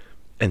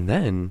 And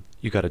then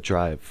you got to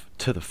drive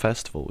to the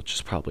festival, which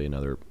is probably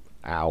another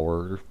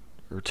hour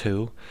or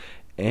two,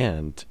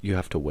 and you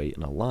have to wait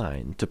in a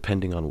line.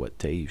 Depending on what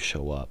day you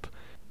show up,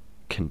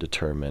 can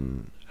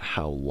determine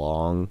how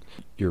long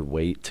your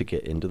wait to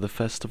get into the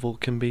festival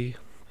can be.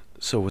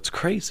 So what's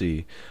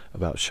crazy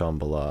about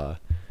Shambhala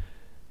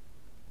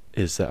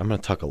is that I'm going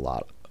to talk a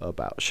lot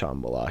about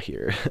Shambhala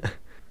here.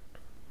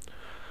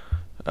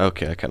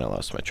 Okay, I kind of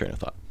lost my train of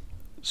thought.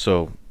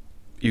 So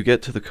you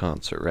get to the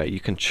concert, right? You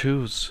can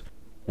choose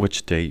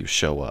which day you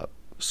show up.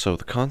 So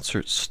the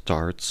concert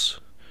starts,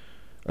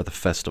 or the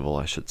festival,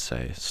 I should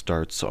say,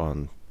 starts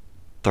on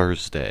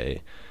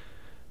Thursday.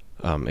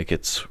 It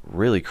gets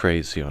really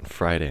crazy on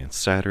Friday and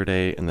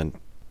Saturday, and then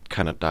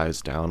kind of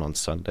dies down on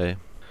Sunday.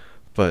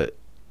 But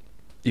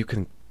you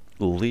can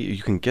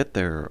you can get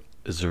there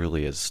as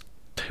early as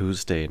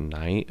Tuesday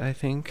night, I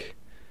think,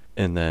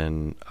 and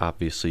then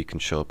obviously you can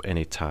show up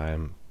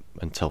anytime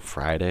until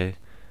Friday.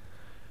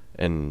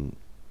 And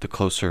the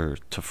closer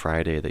to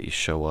Friday that you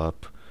show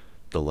up,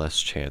 the less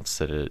chance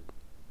that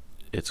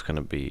it's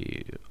gonna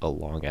be a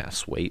long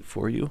ass wait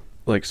for you.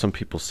 Like some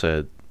people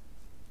said,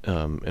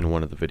 in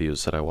one of the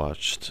videos that I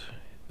watched,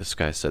 this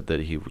guy said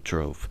that he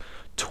drove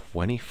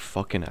 20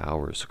 fucking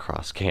hours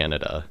across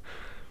Canada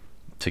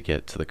to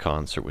get to the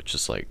concert, which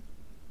is like,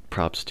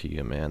 props to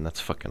you, man.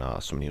 That's fucking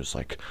awesome. And he was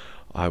like,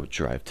 I would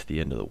drive to the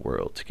end of the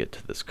world to get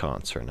to this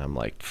concert. And I'm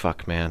like,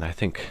 fuck, man, I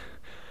think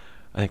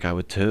I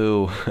would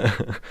too.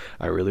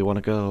 I really want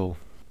to go.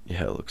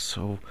 Yeah, it looks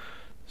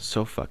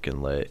so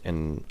fucking lit.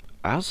 And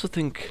I also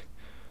think,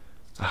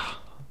 I'm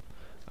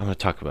going to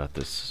talk about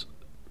this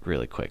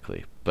really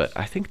quickly, but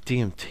I think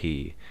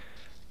DMT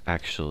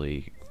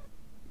actually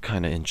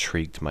kind of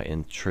intrigued my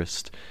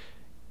interest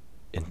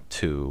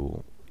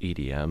into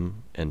EDM,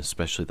 and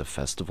especially the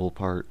festival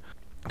part.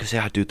 Because,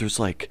 yeah, dude, there's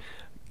like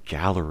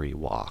gallery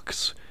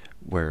walks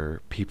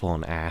where people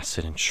on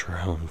acid and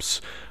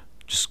shrooms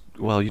just,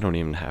 well, you don't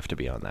even have to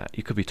be on that.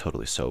 You could be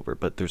totally sober,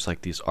 but there's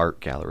like these art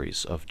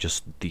galleries of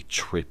just the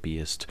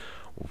trippiest,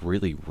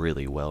 really,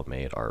 really well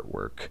made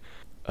artwork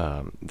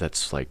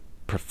that's like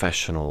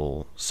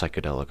professional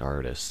psychedelic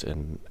artists,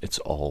 and it's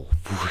all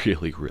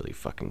really, really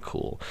fucking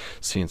cool.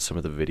 Seeing some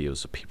of the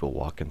videos of people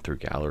walking through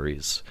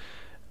galleries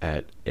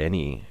at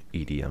any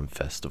EDM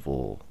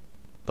festival,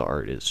 the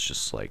art is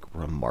just like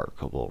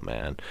remarkable,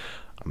 man.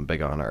 I'm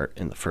big on art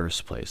in the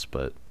first place,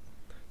 but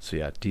so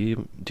yeah,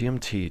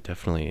 DMT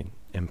definitely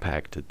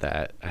impacted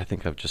that. I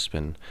think I've just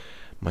been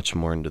much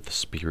more into the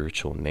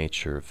spiritual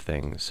nature of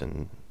things,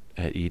 and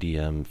at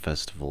EDM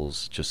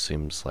festivals it just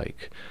seems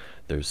like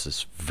there's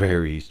this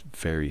very,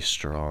 very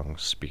strong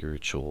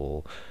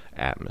spiritual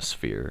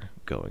atmosphere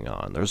going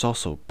on. There's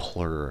also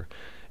Plur,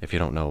 if you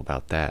don't know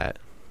about that.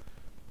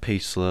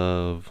 Peace,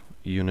 love,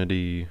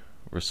 unity,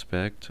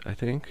 respect, I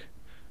think.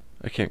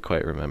 I can't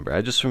quite remember.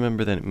 I just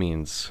remember that it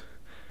means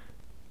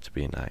to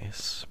be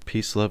nice.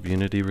 Peace, love,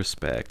 unity,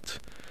 respect.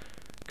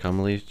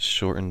 Commonly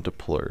shortened to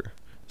Plur.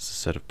 It's a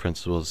set of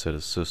principles that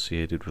is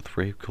associated with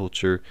rape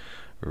culture,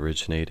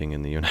 originating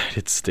in the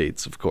United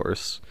States, of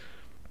course.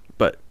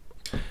 But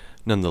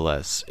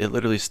nonetheless, it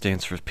literally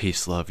stands for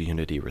peace, love,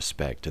 unity,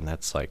 respect, and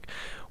that's like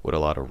what a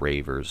lot of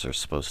ravers are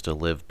supposed to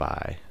live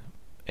by.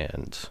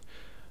 And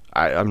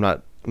I'm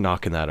not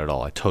knocking that at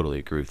all. I totally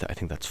agree with that. I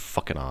think that's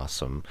fucking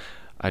awesome.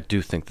 I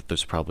do think that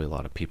there's probably a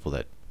lot of people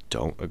that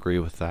don't agree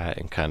with that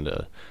and kind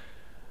of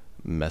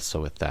mess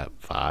with that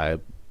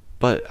vibe.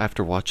 But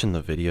after watching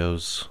the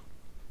videos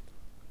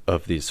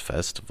of these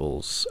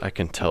festivals, I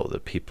can tell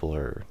that people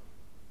are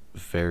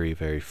very,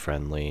 very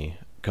friendly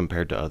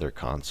compared to other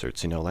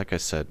concerts. You know, like I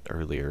said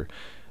earlier,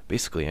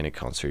 basically any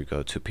concert you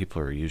go to,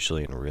 people are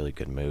usually in a really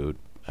good mood.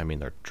 I mean,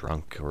 they're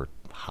drunk or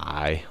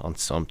high on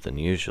something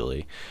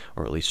usually,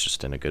 or at least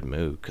just in a good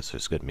mood because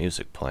there's good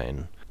music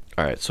playing.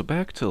 Alright, so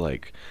back to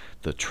like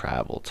the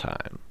travel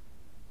time,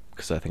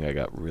 because I think I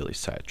got really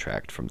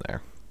sidetracked from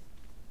there.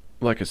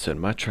 Like I said,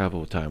 my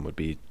travel time would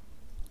be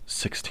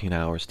 16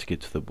 hours to get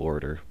to the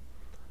border,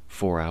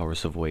 4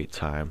 hours of wait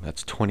time.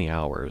 That's 20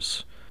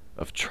 hours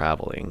of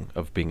traveling,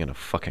 of being in a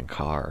fucking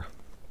car,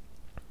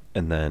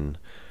 and then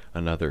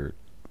another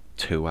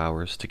 2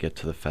 hours to get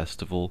to the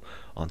festival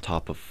on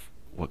top of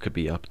what could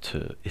be up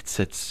to, it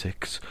said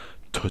 6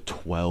 to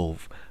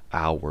 12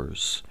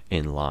 hours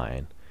in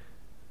line.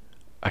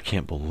 I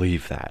can't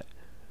believe that.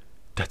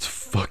 That's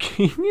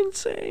fucking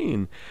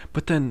insane.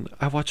 But then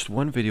I watched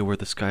one video where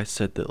this guy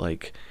said that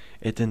like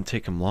it didn't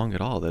take him long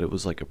at all, that it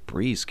was like a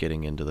breeze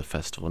getting into the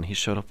festival, and he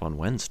showed up on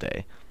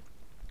Wednesday.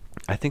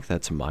 I think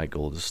that's my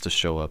goal, is to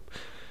show up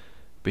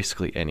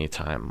basically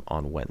anytime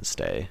on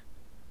Wednesday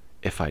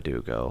if I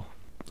do go.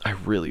 I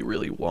really,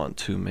 really want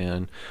to,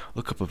 man.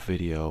 Look up a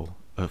video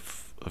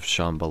of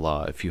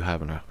Shambhala if you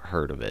haven't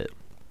heard of it.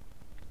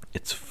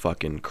 It's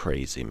fucking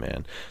crazy,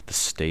 man. The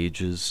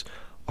stages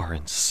are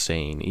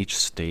insane. Each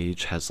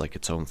stage has like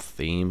its own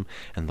theme,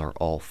 and they're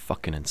all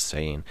fucking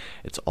insane.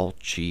 It's all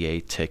GA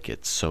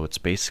tickets, so it's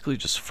basically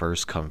just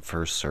first come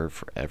first serve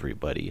for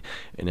everybody.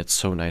 And it's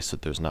so nice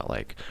that there's not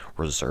like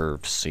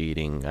reserved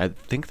seating. I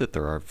think that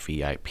there are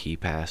VIP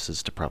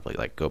passes to probably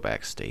like go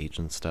backstage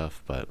and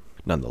stuff, but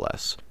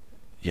nonetheless,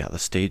 yeah, the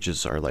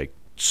stages are like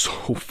so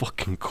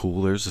fucking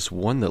cool. There's this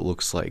one that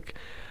looks like,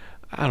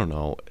 I don't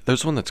know,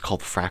 there's one that's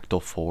called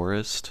Fractal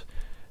Forest.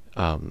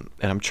 And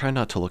I'm trying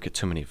not to look at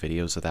too many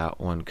videos of that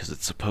one because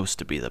it's supposed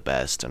to be the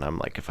best. And I'm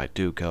like, if I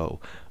do go,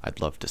 I'd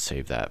love to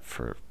save that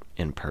for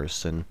in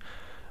person.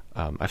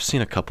 I've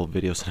seen a couple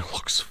videos and it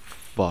looks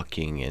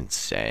fucking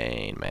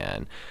insane,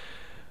 man.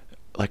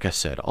 Like I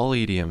said, all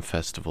EDM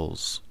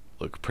festivals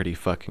look pretty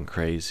fucking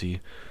crazy,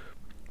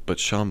 but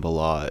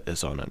Shambhala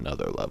is on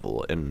another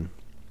level. And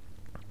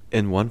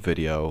in one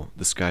video,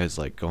 this guy is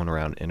like going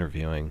around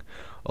interviewing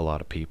a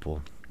lot of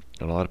people,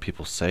 and a lot of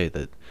people say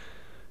that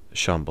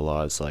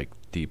Shambhala is like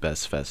the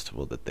best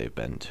festival that they've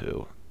been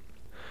to.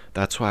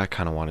 That's why I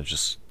kind of want to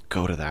just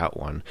go to that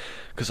one,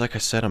 because like I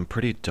said, I'm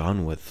pretty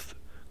done with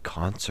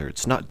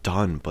concerts. Not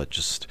done, but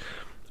just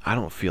I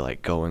don't feel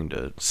like going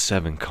to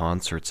 7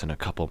 concerts in a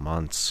couple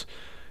months.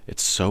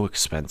 It's so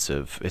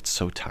expensive. It's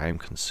so time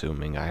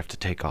consuming. I have to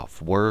take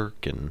off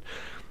work, and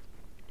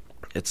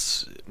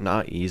it's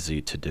not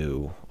easy to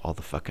do all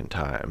the fucking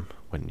time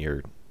when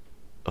you're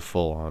a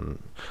full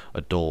on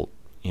adult.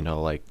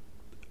 Like,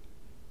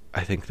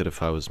 I think that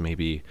if I was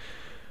maybe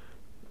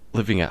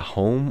living at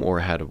home or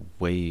had a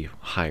way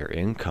higher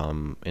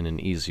income and an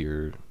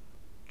easier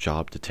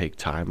job to take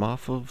time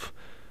off of,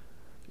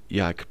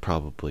 yeah, I could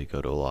probably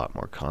go to a lot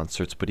more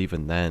concerts. But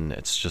even then,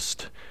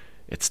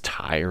 it's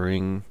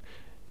tiring.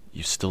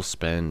 You still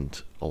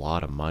spend a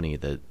lot of money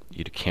that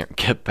you can't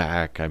get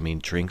back. I mean,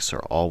 drinks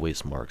are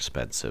always more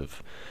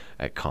expensive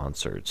at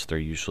concerts. They're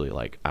usually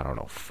like, I don't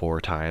know,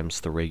 4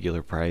 times the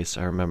regular price.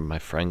 I remember my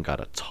friend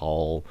got a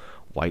tall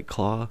White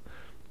Claw,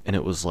 and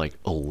it was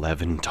like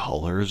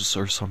 $11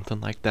 or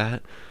something like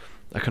that.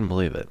 I couldn't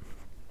believe it.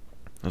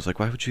 I was like,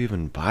 why would you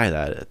even buy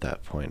that at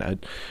that point?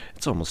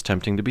 It's almost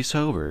tempting to be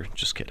sober.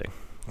 Just kidding.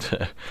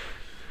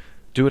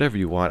 Do whatever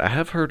you want. I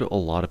have heard a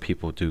lot of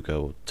people do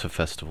go to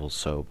festivals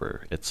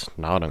sober. It's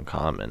not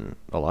uncommon.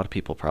 A lot of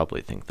people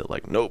probably think that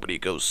like nobody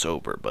goes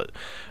sober, but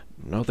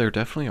no, there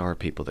definitely are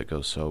people that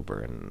go sober,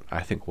 and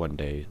I think one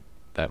day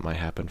that might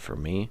happen for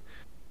me,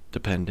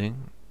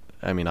 depending.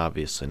 I mean,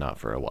 obviously not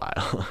for a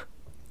while.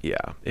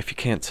 Yeah, if you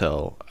can't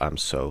tell, I'm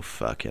so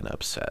fucking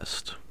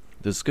obsessed.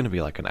 This is going to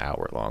be like an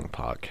hour-long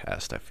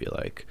podcast, I feel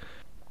like.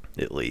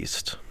 At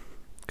least.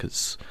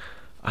 Because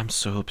I'm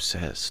so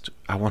obsessed.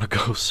 I want to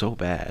go so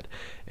bad.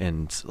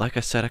 And like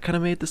I said, I kind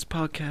of made this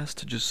podcast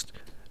to just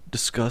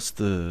discuss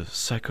the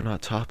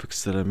Psychonaut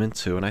topics that I'm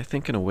into. And I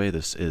think in a way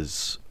this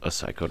is a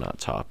Psychonaut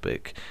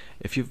topic.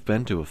 If you've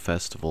been to a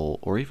festival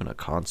or even a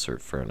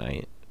concert for a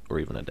night or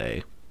even a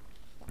day,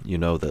 you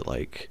know that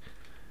like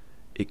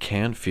it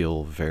can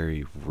feel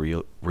very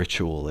real,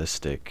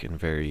 ritualistic and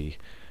very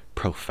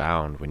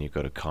profound when you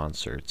go to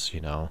concerts,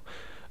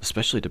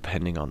 especially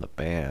depending on the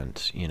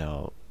band.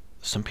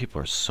 Some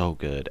people are so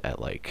good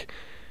at like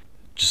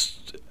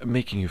just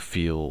making you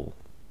feel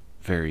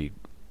very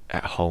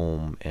at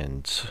home,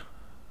 and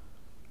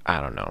I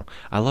don't know.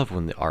 I love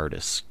when the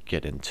artists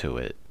get into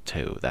it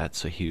too.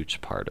 That's a huge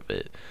part of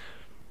it.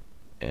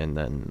 And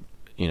then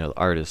the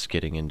artist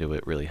getting into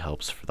it really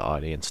helps for the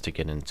audience to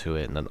get into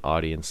it, and then the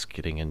audience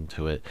getting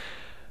into it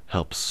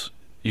helps.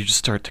 You just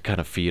start to kind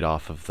of feed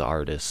off of the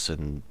artists,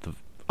 and the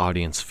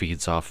audience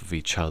feeds off of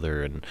each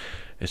other, and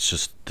it's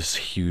just this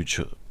huge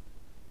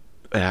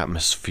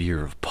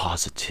atmosphere of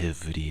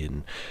positivity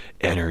and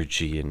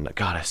energy. And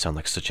God, I sound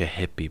like such a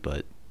hippie,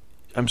 but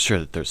I'm sure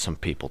that there's some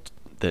people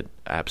that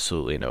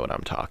absolutely know what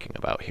I'm talking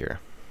about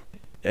here.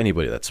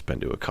 Anybody that's been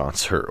to a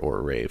concert or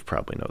a rave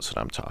probably knows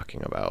what I'm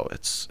talking about.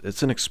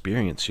 It's an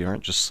experience. You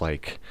aren't just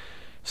like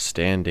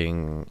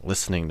standing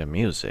listening to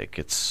music.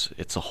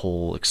 It's a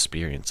whole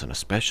experience, and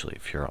especially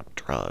if you're on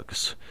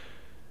drugs,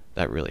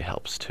 that really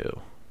helps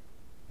too.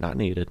 Not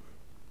needed,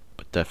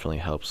 but definitely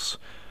helps,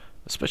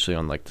 especially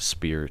on like the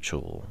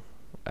spiritual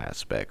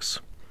aspects.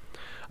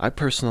 I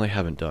personally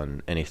haven't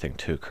done anything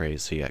too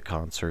crazy at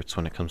concerts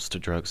when it comes to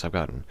drugs. I've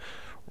gotten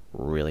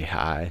really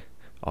high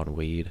on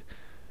weed.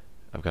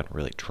 I've gotten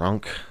really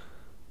drunk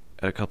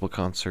at a couple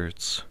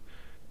concerts.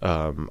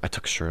 I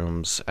took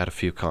shrooms at a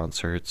few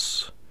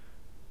concerts.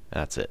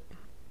 That's it.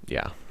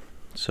 Yeah.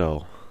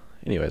 So,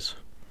 anyways,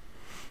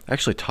 I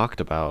actually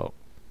talked about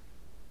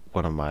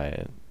one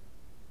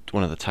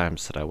of the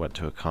times that I went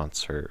to a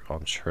concert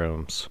on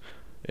shrooms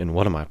in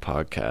one of my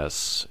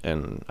podcasts,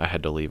 and I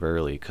had to leave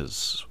early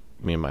because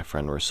me and my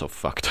friend were so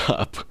fucked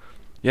up.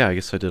 Yeah, I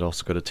guess I did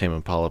also go to Tame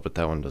Impala, but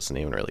that one doesn't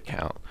even really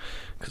count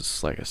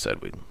because, like I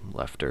said, we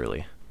left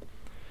early.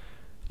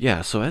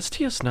 Yeah, so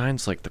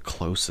STS9's like the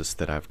closest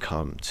that I've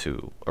come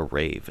to a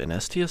rave, and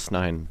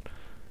STS9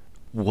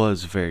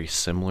 was very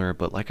similar,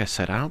 but like I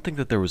said, I don't think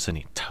that there was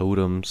any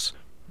totems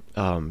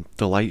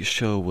The light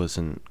show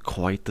wasn't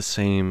quite the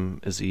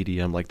same as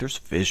EDM. Like, there's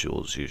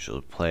visuals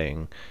usually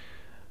playing,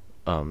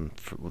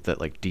 that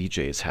like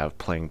DJs have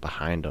playing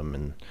behind them,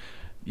 and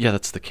yeah,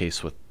 that's the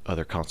case with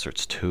other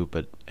concerts too.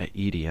 But at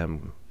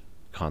EDM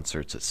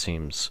concerts, it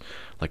seems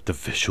like the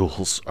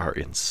visuals are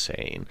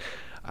insane.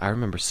 I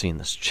remember seeing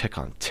this chick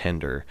on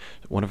Tinder.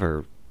 One of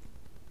her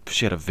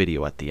She had a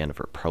video at the end of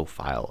her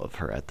profile of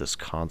her at this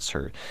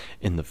concert,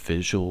 and the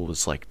visual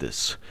was like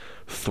this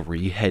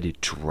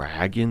three-headed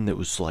dragon that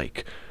was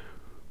like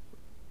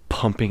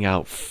pumping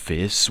out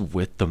fists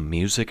with the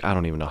music. I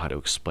don't even know how to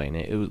explain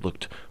it. It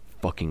looked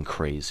fucking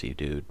crazy,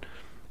 dude.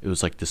 It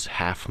was like this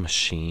half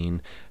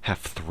machine,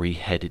 half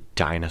three-headed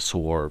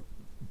dinosaur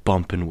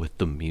bumping with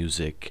the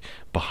music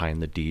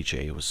behind the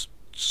DJ. It was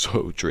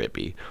so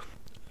drippy.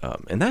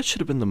 And that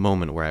should have been the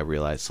moment where I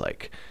realized,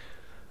 like,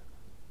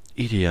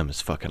 EDM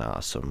is fucking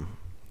awesome.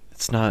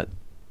 It's not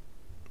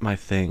my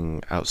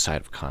thing outside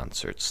of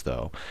concerts,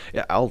 though.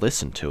 Yeah, I'll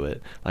listen to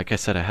it. Like I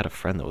said, I had a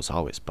friend that was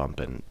always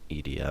bumping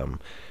EDM,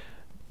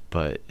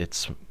 but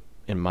it's,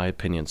 in my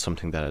opinion,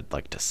 something that I'd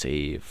like to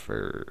save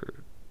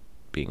for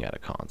being at a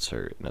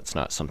concert, and it's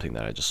not something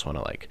that I just want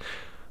to, like,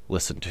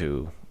 listen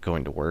to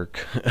going to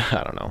work.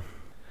 I don't know.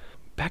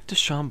 Back to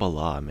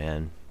Shambhala,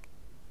 man.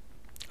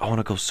 I want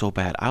to go so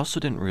bad. I also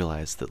didn't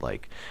realize that,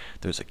 like,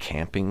 there's a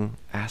camping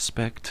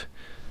aspect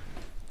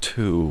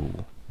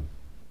to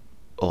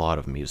a lot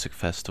of music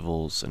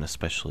festivals, and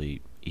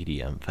especially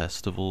EDM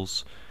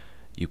festivals.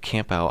 You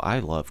camp out. I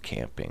love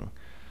camping.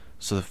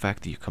 So the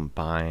fact that you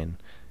combine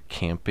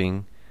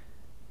camping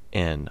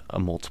and a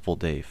multiple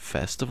day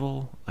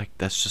festival, like,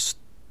 that's just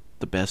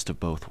the best of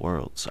both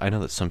worlds. I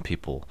know that some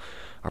people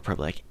are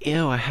probably like,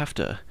 ew, I have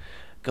to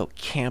go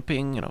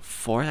camping in a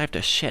forest, I have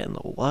to shit in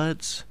the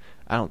woods.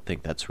 I don't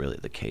think that's really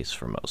the case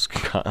for most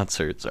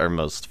concerts or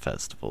most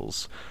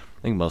festivals.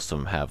 I think most of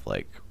them have,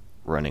 like,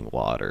 running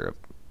water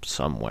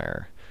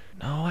somewhere.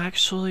 No,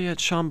 actually, at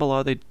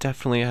Shambhala, they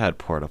definitely had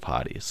porta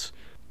potties.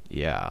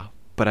 Yeah,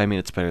 but I mean,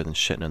 it's better than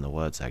shitting in the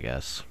woods, I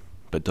guess.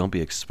 But don't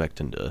be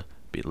expecting to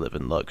be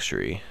living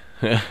luxury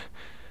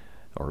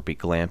or be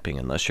glamping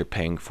unless you're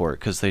paying for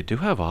it, because they do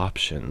have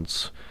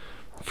options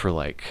for,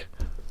 like,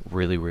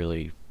 really,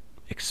 really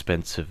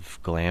expensive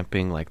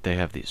glamping. Like, they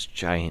have these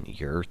giant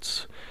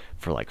yurts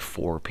for like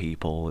 4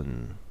 people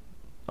and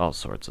all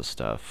sorts of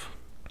stuff.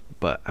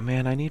 But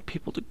man, I need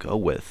people to go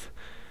with.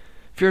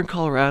 If you're in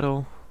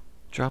Colorado,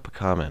 drop a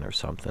comment or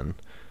something,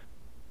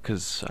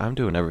 because I'm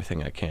doing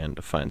everything I can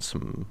to find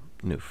some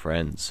new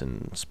friends,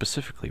 and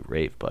specifically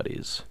rave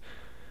buddies.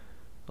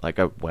 Like,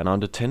 I went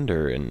onto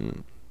Tinder,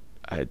 and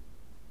I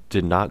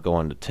did not go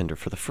onto Tinder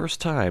for the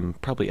first time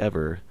probably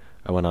ever.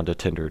 I went onto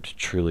Tinder to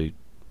truly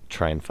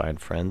try and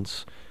find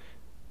friends.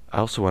 I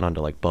also went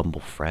onto, like,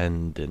 Bumble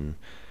Friend, and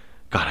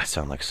God, I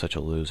sound like such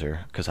a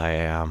loser, because I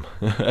am.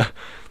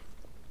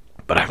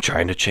 But I'm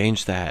trying to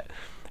change that.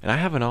 And I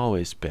haven't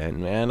always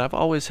been, man. I've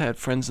always had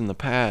friends in the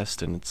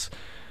past, and it's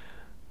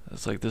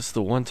like, this is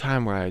the one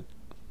time where I,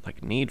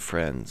 like, need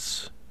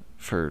friends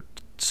for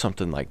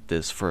something like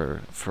this,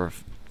 for a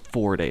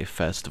 4-day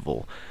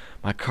festival.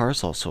 My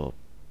car's also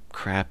a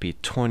crappy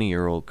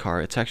 20-year-old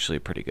car. It's actually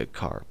a pretty good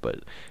car, but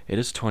it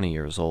is 20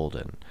 years old,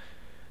 and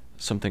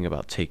something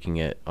about taking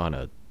it on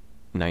a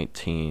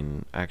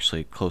 19,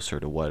 actually closer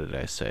to, what did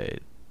I say,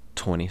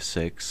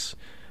 26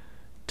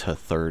 to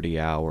 30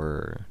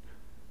 hour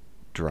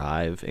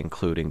drive,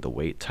 including the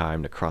wait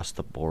time to cross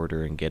the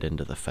border and get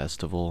into the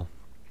festival.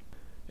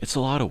 It's a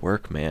lot of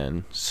work,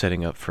 man,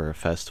 setting up for a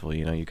festival.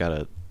 You know, you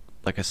gotta,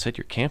 like I said,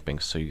 you're camping,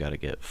 so you gotta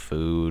get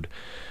food,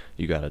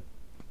 you gotta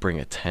bring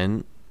a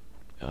tent.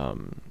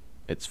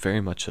 It's very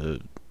much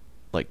a,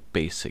 like,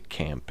 basic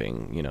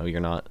camping. You know,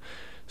 you're not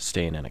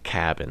staying in a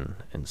cabin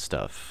and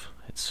stuff.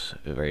 It's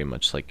very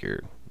much like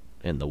you're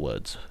in the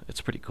woods.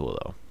 It's pretty cool,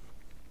 though.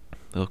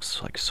 It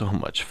looks like so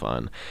much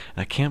fun.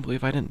 And I can't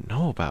believe I didn't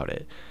know about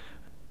it.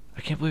 I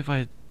can't believe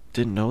I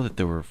didn't know that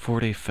there were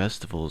 4-day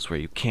festivals where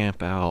you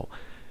camp out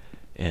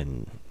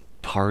and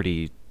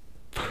party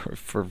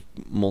for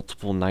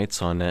multiple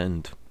nights on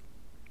end.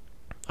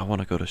 I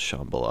want to go to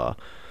Shambhala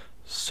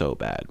so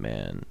bad,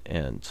 man.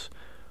 And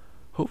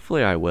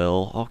hopefully I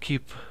will. I'll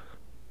keep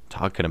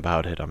talking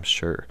about it, I'm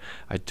sure.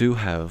 I do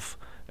have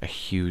a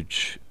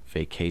huge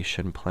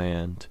vacation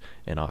planned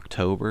in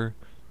October,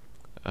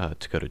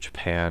 to go to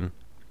Japan,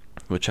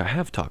 which I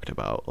have talked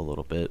about a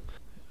little bit.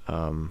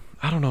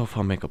 I don't know if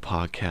I'll make a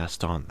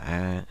podcast on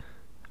that.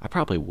 I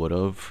probably would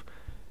have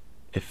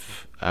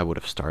if I would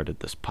have started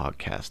this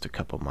podcast a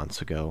couple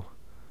months ago.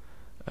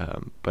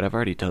 But I've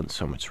already done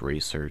so much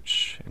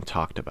research and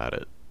talked about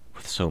it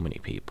with so many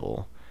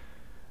people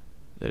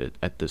that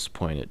at this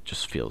point it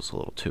just feels a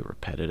little too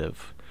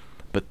repetitive.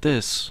 But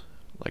this,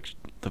 like,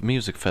 the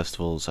music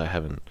festivals,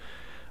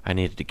 I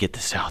needed to get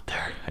this out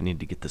there. I needed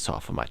to get this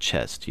off of my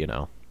chest, you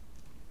know?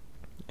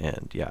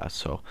 And yeah,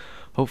 so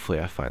hopefully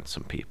I find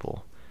some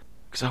people,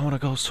 because I want to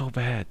go so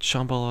bad.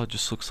 Shambhala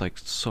just looks like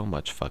so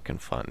much fucking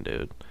fun,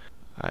 dude.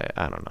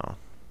 I don't know.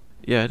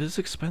 Yeah, it is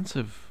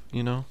expensive,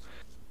 you know?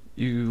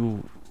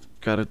 You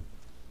gotta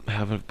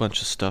have a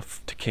bunch of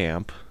stuff to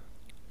camp.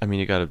 I mean,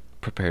 you gotta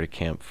prepare to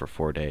camp for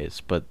 4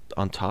 days, but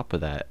on top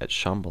of that, at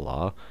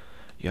Shambhala,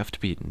 you have to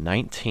be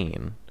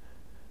 19.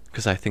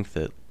 Because I think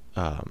that,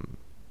 I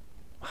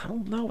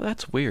don't know,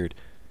 that's weird.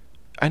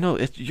 I know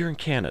you're in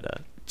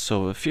Canada,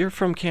 so if you're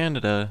from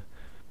Canada,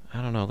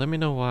 I don't know. Let me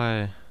know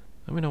why.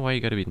 Let me know why you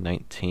got to be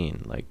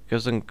 19. Like,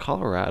 because in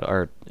Colorado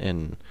or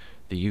in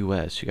the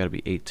U.S., you got to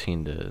be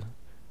 18 to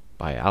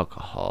buy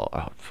alcohol.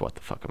 Oh, what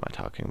the fuck am I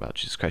talking about?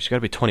 Jesus Christ, you got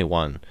to be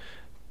 21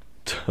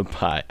 to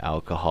buy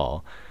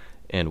alcohol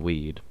and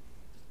weed.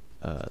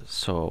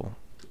 So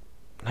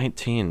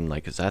 19,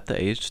 like, is that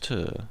the age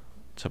to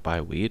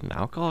buy weed and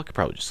alcohol? I could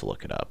probably just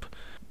look it up.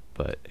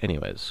 But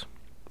anyways,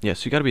 yeah,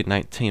 so you got to be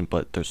 19,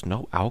 but there's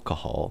no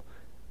alcohol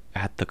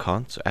at the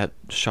concert at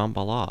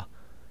Shambhala.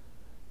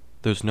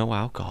 There's no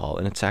alcohol,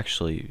 and it's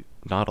actually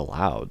not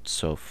allowed.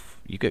 So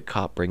if you get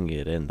caught bringing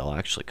it in, they'll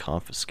actually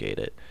confiscate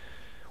it,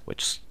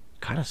 which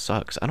kind of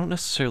sucks. I don't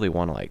necessarily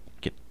want to like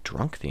get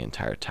drunk the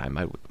entire time.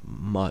 I would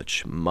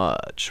much,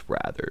 much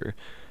rather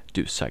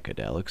do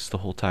psychedelics the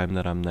whole time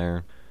that I'm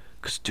there.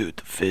 Cause dude,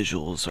 the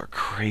visuals are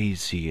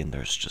crazy, and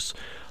there's just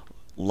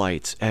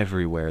lights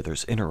everywhere.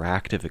 There's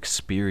interactive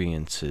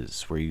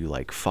experiences where you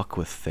like fuck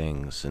with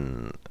things,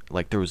 and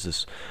like there was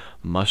this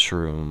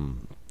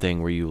mushroom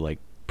thing where you like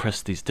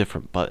press these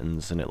different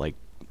buttons and it like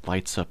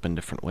lights up in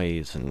different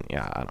ways, and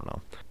yeah, I don't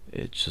know.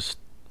 It just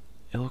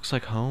it looks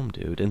like home,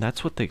 dude. And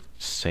that's what they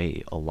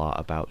say a lot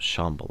about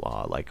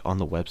Shambhala. Like on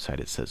the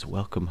website it says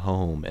welcome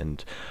home,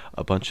 and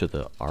a bunch of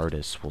the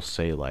artists will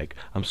say like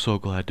I'm so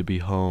glad to be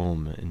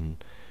home,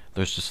 and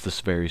there's just this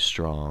very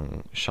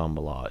strong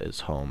Shambhala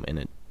is home, and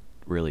it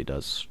really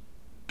does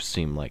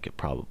seem like it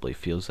probably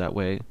feels that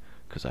way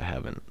because I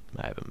haven't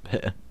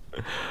been.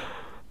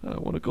 I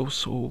want to go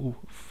so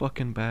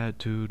fucking bad,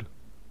 dude.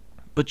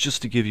 But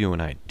just to give you an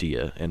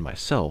idea, and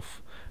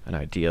myself, an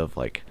idea of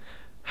like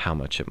how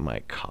much it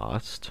might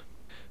cost.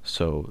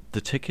 So the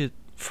ticket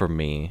for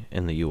me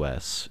in the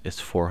US is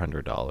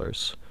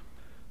 $400.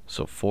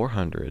 So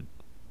 400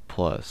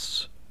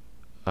 plus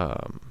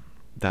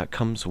that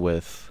comes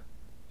with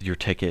your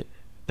ticket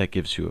that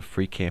gives you a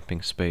free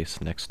camping space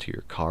next to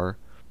your car,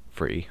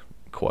 free,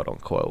 quote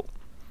unquote.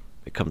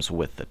 It comes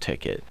with the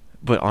ticket.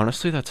 But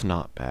honestly, that's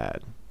not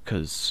bad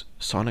because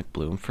Sonic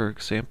Bloom, for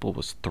example,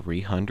 was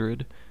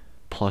 300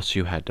 plus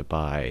you had to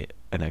buy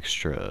an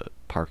extra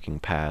parking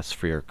pass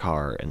for your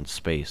car and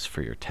space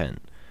for your tent,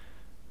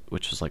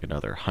 which was like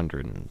another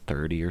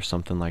 130 or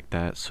something like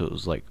that. So it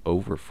was like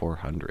over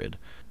 400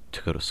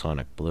 to go to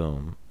Sonic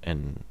Bloom,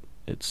 and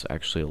it's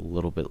actually a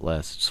little bit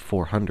less. It's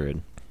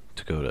 400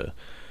 to go to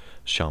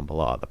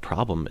Shambhala. The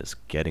problem is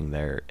getting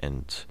there,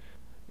 and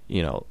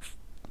you know,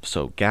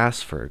 so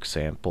gas, for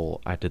example,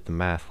 I did the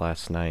math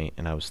last night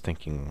and I was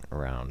thinking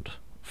around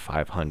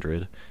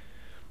 500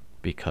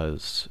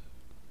 because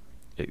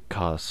it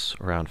costs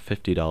around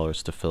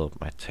 $50 to fill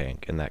up my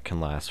tank, and that can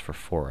last for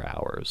 4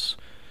 hours.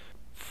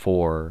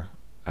 4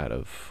 out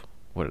of,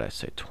 what did I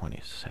say,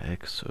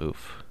 26?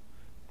 Oof.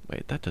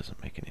 Wait, that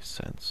doesn't make any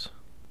sense.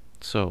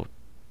 So,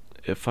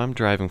 if I'm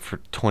driving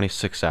for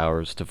 26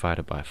 hours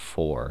divided by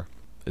 4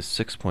 is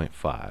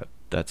 6.5.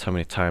 That's how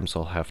many times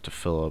I'll have to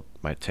fill up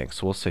my tank.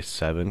 So we'll say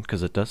 7,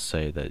 because it does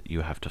say that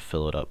you have to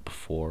fill it up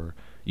before,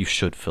 you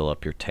should fill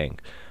up your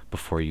tank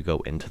before you go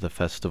into the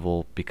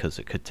festival, because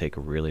it could take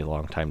a really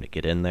long time to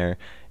get in there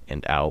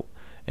and out.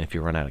 And if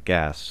you run out of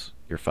gas,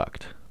 you're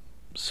fucked.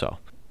 So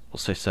we'll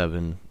say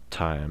 7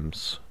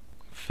 times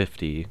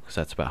 50, because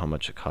that's about how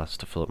much it costs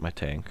to fill up my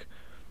tank.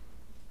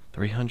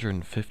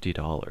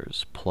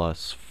 $350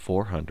 plus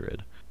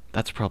 400.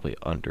 That's probably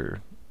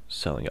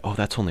underselling it. Oh,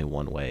 that's only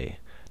one way.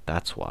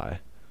 That's why.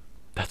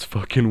 That's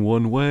fucking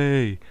one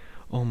way.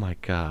 Oh my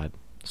god.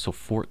 So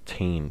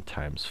 14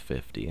 times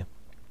 50.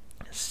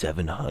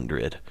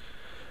 700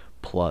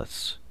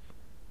 plus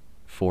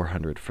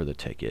 400 for the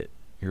ticket.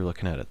 You're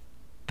looking at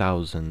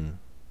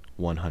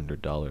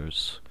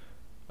 $1,100,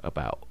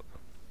 about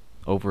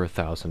over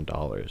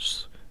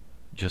 $1,000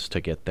 just to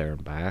get there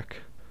and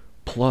back.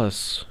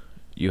 Plus,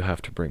 you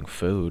have to bring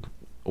food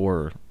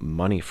or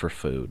money for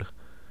food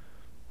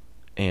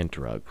and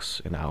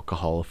drugs and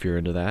alcohol if you're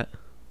into that.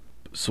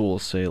 So we'll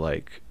say,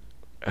 like,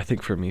 I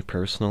think for me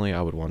personally,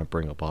 I would want to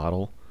bring a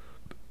bottle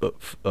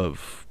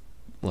of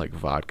like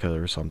vodka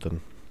or something,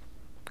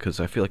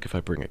 because I feel like if I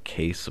bring a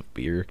case of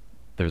beer,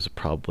 there's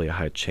probably a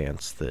high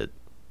chance that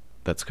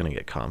that's going to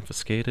get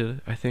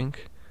confiscated, I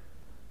think.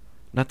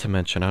 Not to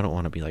mention, I don't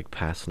want to be like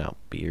passing out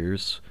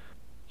beers,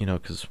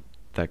 because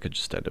that could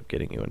just end up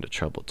getting you into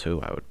trouble too,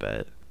 I would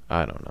bet.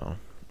 I don't know.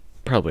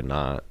 Probably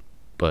not,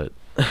 but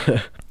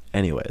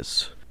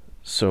anyways.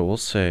 So we'll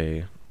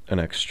say an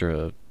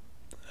extra,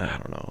 I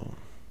don't know,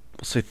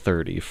 we'll say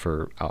 30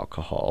 for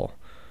alcohol.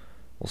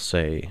 We'll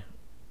say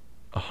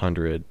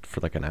 100 for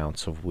like an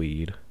ounce of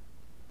weed,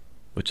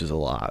 which is a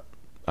lot,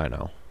 I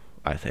know,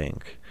 I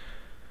think.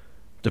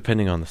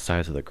 Depending on the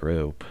size of the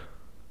group,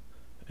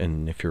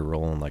 and if you're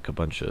rolling like a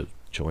bunch of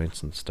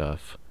joints and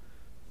stuff.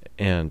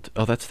 And,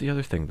 that's the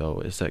other thing though,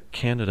 is that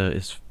Canada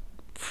is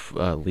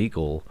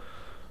legal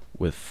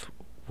with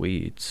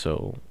weed,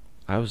 so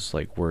I was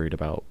like worried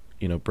about,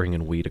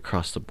 bringing weed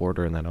across the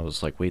border, and then I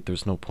was like, wait,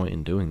 there's no point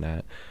in doing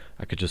that.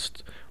 I could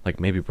just like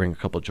maybe bring a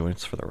couple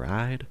joints for the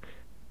ride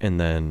and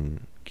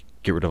then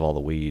get rid of all the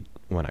weed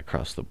when I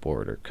cross the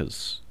border,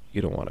 cuz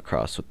you don't want to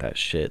cross with that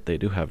shit. They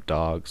do have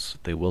dogs.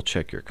 They will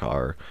check your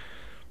car,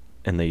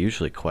 and they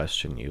usually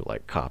question you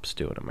like cops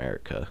do in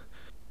America.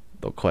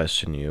 They'll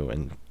question you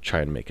and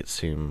try and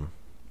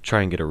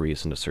get a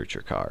reason to search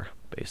your car,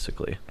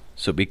 basically.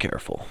 So be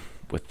careful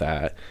with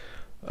that.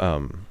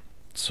 Um,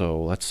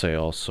 so let's say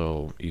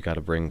also you got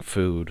to bring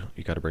food,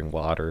 you got to bring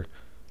water.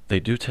 They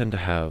do tend to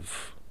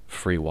have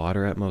free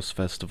water at most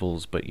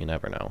festivals, but you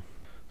never know.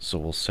 So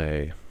we'll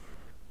say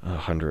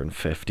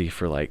 150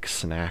 for like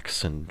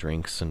snacks and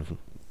drinks and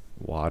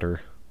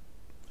water.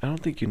 I don't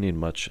think you need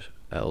much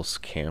else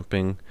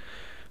camping.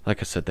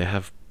 Like I said, they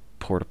have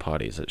porta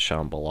potties at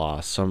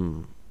Shambhala.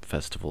 Some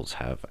festivals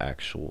have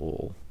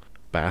actual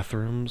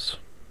bathrooms,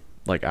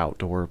 like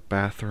outdoor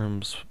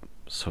bathrooms,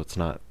 so it's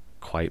not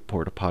quite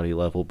porta potty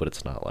level, but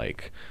it's not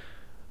like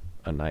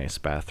a nice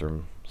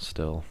bathroom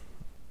still.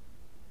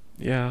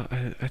 Yeah,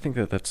 I think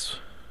that's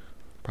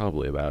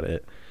probably about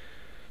it.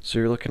 So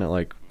you're looking at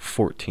like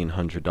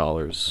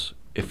 $1,400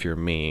 if you're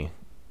me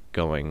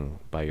going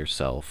by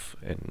yourself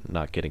and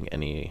not getting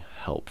any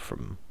help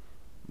from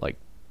like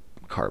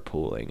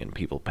carpooling and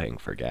people paying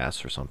for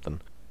gas or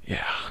something.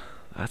 Yeah,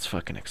 that's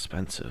fucking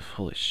expensive.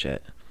 Holy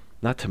shit.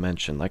 Not to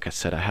mention, like I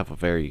said, I have a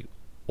very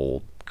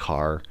old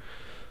car,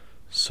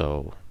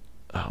 so,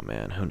 oh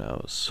man, who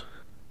knows?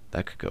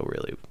 That could go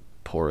really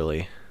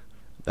poorly.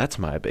 That's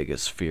my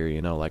biggest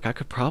fear, like I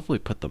could probably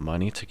put the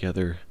money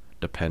together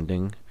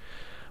depending,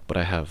 but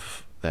I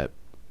have that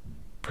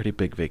pretty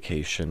big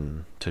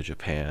vacation to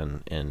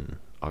Japan in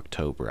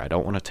October. I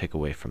don't want to take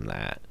away from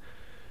that.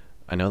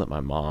 I know that my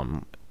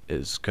mom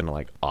is gonna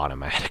like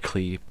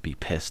automatically be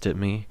pissed at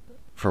me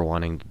for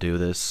wanting to do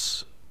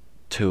this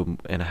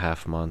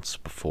 2.5 months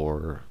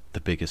before the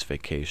biggest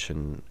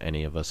vacation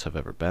any of us have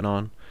ever been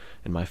on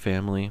in my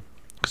family.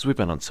 Because we've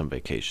been on some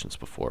vacations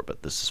before,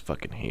 but this is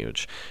fucking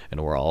huge, and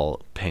we're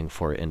all paying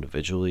for it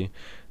individually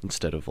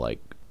instead of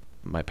like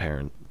my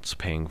parents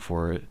paying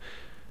for it,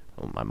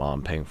 well, my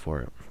mom paying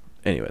for it.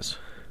 Anyways,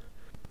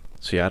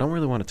 so yeah, I don't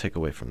really want to take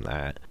away from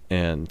that.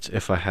 And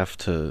if I have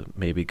to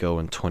maybe go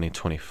in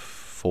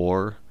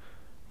 2024,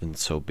 then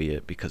so be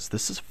it, because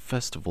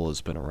festival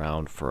has been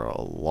around for a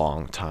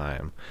long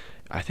time.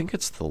 I think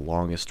it's the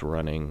longest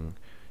running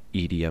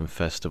EDM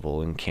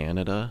festival in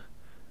Canada,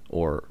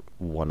 or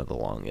one of the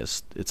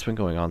longest. It's been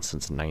going on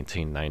since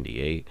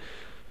 1998,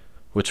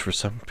 which for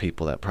some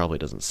people that probably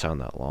doesn't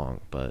sound that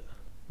long, but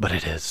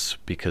it is,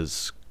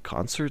 because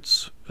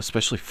concerts,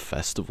 especially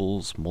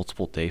festivals,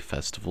 multiple day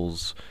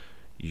festivals,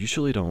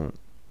 usually don't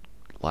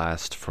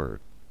last for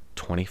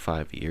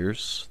 25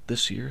 years.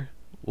 This year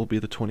will be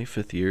the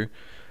 25th year.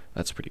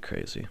 That's pretty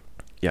crazy.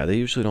 Yeah, they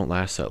usually don't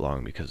last that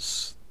long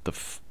because the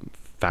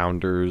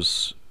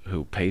founders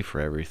who pay for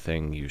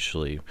everything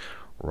usually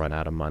run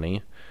out of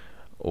money,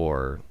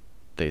 or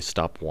they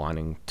stop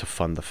wanting to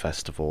fund the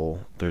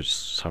festival. There's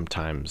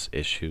sometimes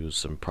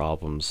issues and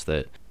problems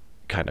that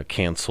kind of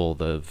cancel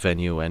the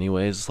venue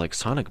anyways. Like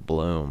Sonic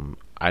Bloom,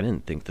 I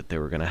didn't think that they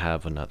were going to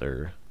have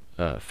another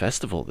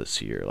festival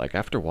this year. Like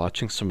after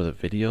watching some of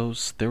the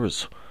videos, there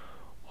was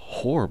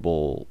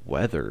horrible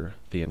weather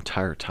the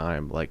entire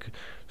time, like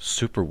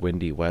super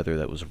windy weather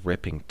that was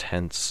ripping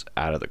tents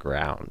out of the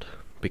ground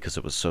because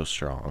it was so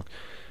strong.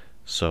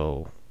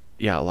 So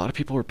yeah, a lot of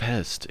people were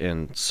pissed,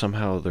 and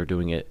somehow they're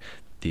doing it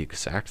the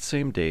exact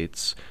same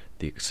dates,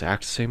 the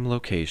exact same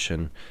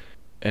location,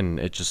 and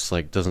it just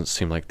like doesn't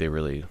seem like they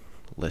really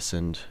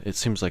listened. It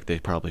seems like they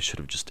probably should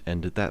have just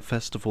ended that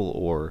festival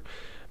or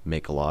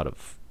make a lot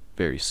of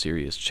very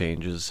serious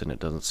changes, and it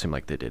doesn't seem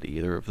like they did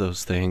either of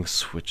those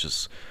things, which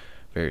is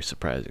very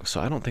surprising. So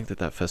I don't think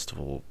that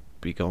festival will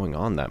be going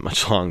on that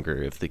much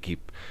longer if they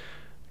keep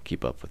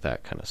up with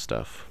that kind of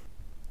stuff.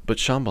 But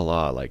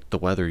Shambhala, like the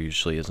weather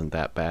usually isn't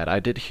that bad.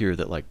 I did hear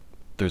that like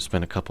there's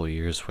been a couple of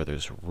years where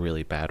there's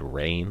really bad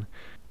rain,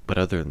 but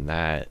other than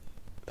that,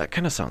 that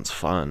kind of sounds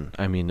fun.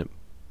 I mean,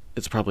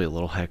 it's probably a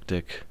little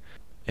hectic,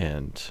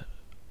 and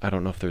I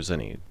don't know if there's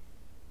any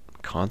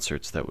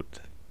concerts that would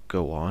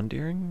go on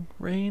during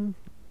rain.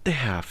 They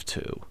have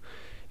to.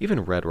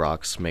 Even Red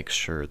Rocks makes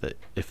sure that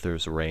if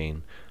there's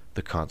rain,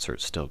 the concert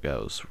still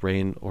goes.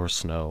 Rain or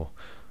snow,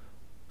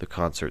 the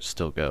concert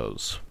still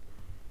goes.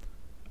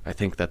 I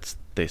think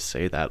they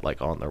say that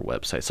like on their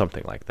website,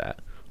 something like that.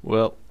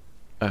 Well,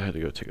 I had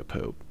to go take a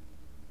poop,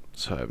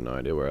 so I have no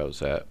idea where I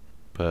was at.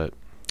 But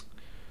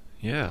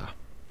yeah,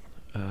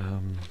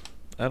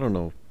 I don't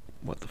know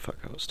what the fuck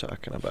I was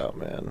talking about,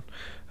 man.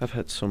 I've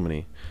had so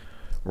many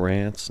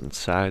rants and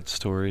side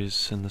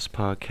stories in this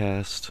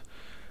podcast.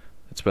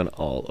 It's been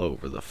all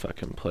over the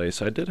fucking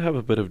place. I did have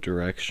a bit of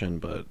direction,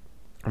 but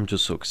I'm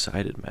just so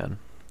excited, man.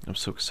 I'm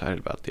so excited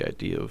about the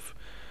idea of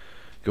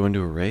going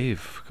to a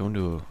rave, going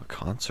to a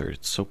concert.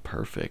 It's so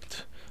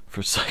perfect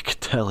for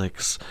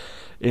psychedelics,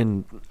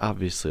 and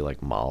obviously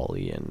like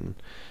Molly and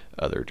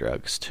other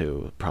drugs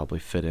too probably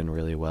fit in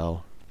really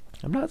well.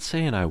 I'm not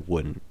saying I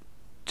wouldn't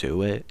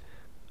do it.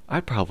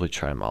 I'd probably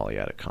try Molly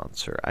at a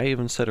concert. I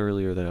even said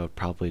earlier that I would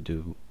probably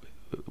do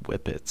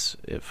whippets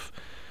if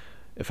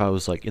I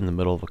was like in the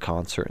middle of a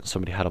concert and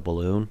somebody had a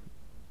balloon.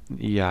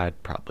 Yeah,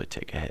 I'd probably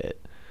take a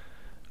hit.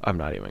 I'm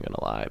not even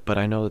gonna lie, but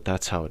I know that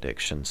that's how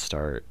addictions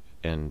start,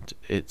 and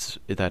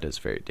that is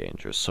very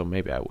dangerous. So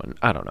maybe I wouldn't.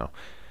 I don't know.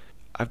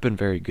 I've been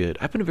very good.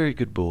 I've been a very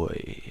good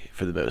boy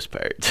for the most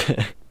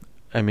part.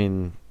 I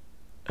mean,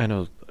 I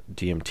know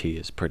DMT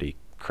is pretty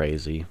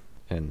crazy,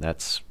 and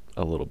that's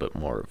a little bit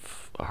more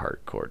of a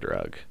hardcore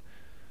drug,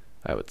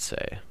 I would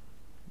say.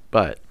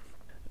 But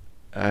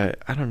I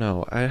don't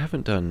know. I've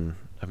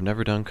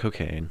never done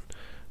cocaine,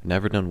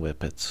 never done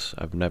whippets.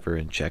 I've never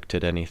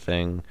injected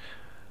anything.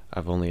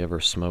 I've only ever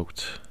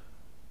smoked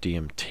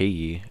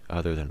DMT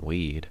other than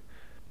weed.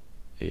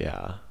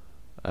 Yeah.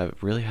 I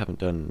really haven't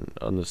done,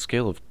 on the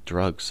scale of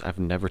drugs, I've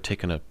never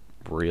taken a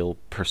real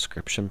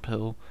prescription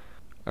pill,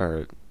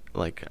 or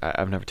like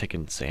I've never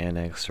taken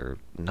Xanax or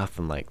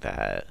nothing like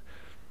that.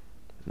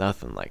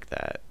 Nothing like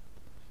that.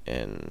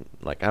 And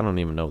like I don't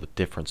even know the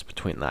difference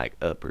between like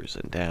uppers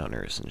and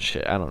downers and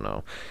shit. I don't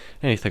know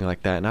anything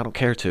like that, and I don't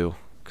care to,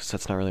 because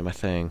that's not really my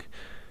thing.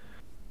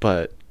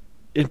 But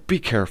be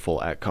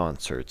careful at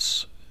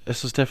concerts.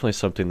 This is definitely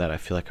something that I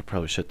feel like I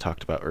probably should have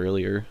talked about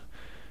earlier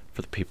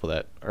for the people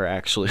that are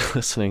actually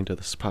listening to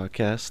this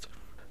podcast.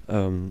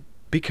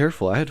 Be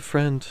careful. I had a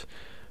friend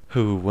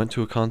who went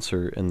to a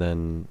concert and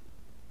then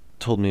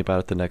told me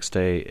about it the next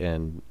day,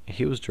 and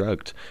he was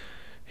drugged.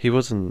 He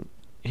wasn't.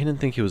 He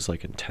didn't think he was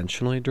like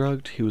intentionally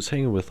drugged. He was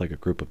hanging with like a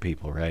group of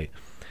people, right?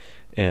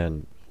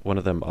 And one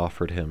of them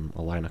offered him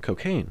a line of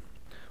cocaine.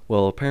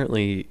 Well,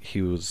 apparently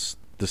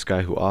this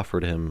guy who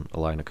offered him a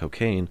line of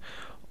cocaine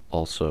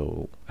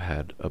also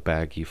had a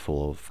baggie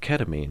full of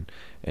ketamine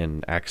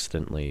and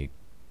accidentally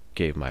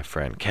gave my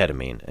friend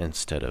ketamine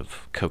instead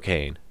of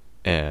cocaine.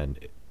 And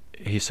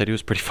he said he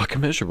was pretty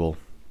fucking miserable.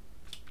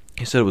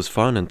 He said it was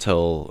fun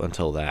until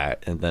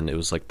that, and then it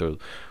was like the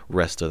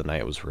rest of the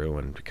night was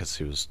ruined because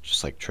he was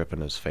just like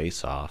tripping his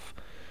face off.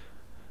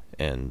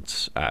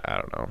 And I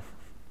don't know.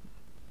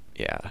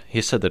 Yeah,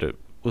 he said that it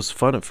was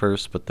fun at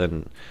first, but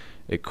then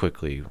it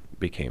quickly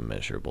became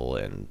miserable,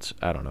 and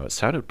I don't know, it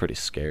sounded pretty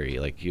scary.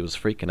 Like he was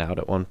freaking out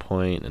at one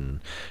point,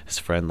 and his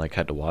friend like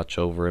had to watch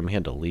over him. He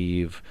had to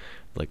leave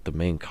like the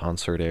main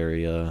concert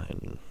area,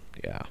 and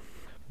yeah.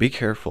 Be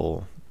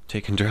careful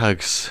taking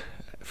drugs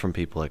from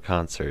people at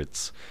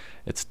concerts.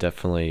 It's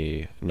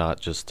definitely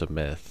not just a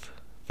myth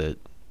that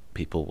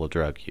people will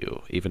drug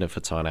you, even if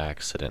it's on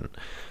accident.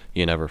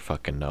 You never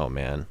fucking know,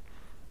 man.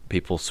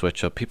 People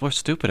switch up. People are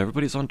stupid.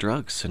 Everybody's on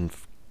drugs and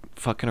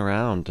fucking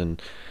around,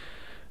 and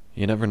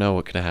you never know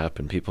what can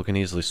happen. People can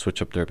easily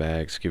switch up their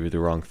bags, give you the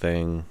wrong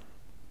thing,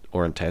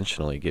 or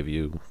intentionally give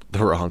you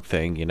the wrong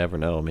thing. You never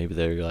know. Maybe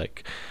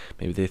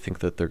they think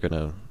that they're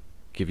gonna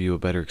give you a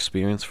better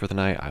experience for the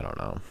night. I don't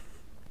know.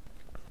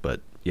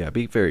 But yeah,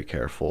 be very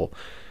careful.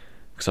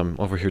 Because I'm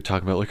over here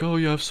talking about like, oh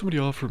yeah, if somebody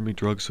offered me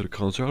drugs at a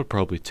concert, I'd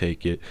probably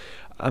take it.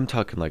 I'm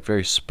talking like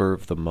very spur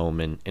of the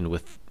moment and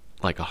with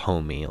like a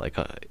homie,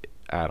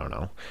 I don't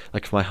know.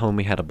 Like if my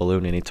homie had a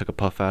balloon and he took a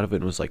puff out of it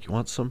and was like, you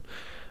want some?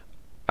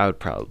 I would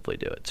probably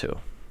do it too.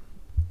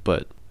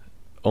 But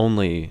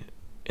only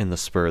in the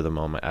spur of the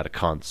moment at a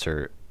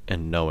concert,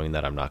 and knowing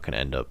that I'm not going to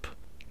end up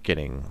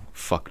getting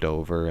fucked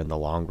over in the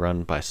long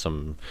run by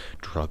some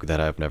drug that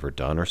I've never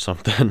done or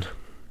something.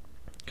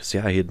 Because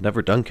yeah, he had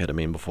never done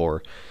ketamine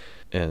before,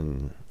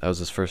 and that was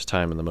his first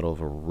time in the middle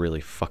of a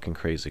really fucking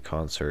crazy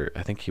concert.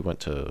 I think he went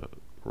to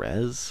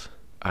Rez?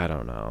 I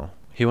don't know.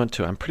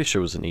 I'm pretty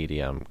sure it was an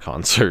EDM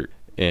concert,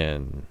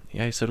 and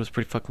yeah, he said it was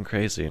pretty fucking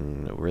crazy,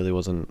 and it really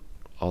wasn't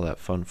all that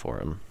fun for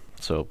him.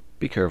 So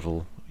be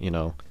careful,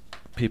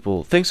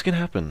 things can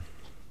happen.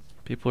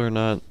 People are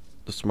not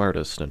the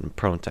smartest and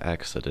prone to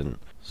accident,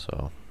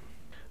 so.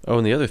 Oh,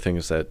 and the other thing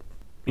is that,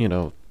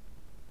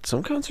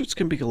 some concerts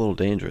can be a little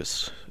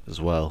dangerous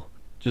as well.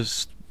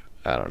 Just,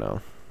 I don't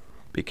know.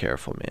 Be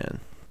careful, man.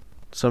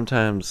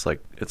 Sometimes, I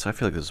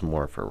feel like this is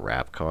more for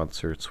rap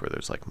concerts where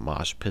there's,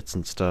 mosh pits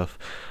and stuff.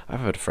 I've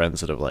had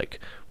friends that have,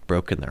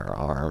 broken their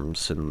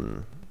arms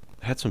and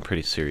had some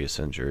pretty serious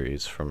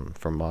injuries from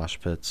mosh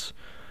pits.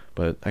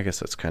 But I guess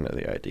that's kind of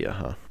the idea,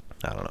 huh?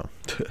 I don't know.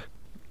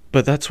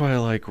 But that's why I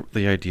like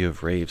the idea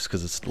of raves,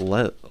 because it's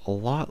a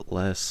lot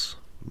less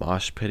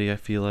mosh pitty, I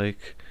feel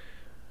like.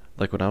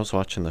 Like when I was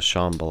watching the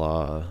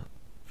Shambhala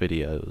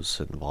videos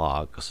and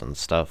vlogs and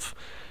stuff,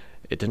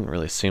 it didn't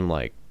really seem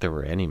like there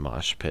were any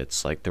mosh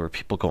pits. Like there were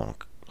people going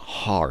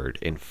hard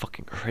and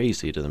fucking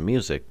crazy to the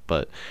music,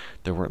 but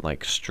there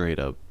weren't straight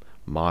up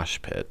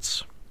mosh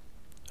pits.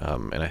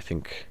 And I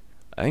think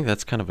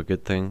that's kind of a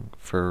good thing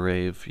for a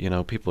rave.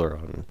 People are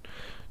on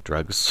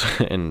drugs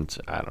and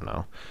I don't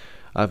know.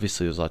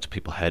 Obviously there's lots of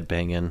people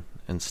headbanging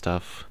and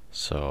stuff.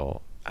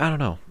 So I don't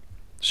know.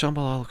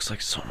 Shambhala looks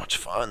like so much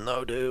fun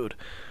though, dude.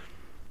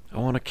 I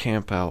want to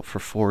camp out for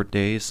 4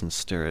 days and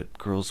stare at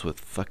girls with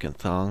fucking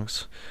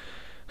thongs.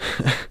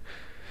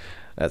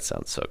 That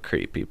sounds so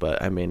creepy,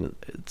 but I mean,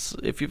 it's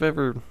if you've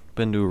ever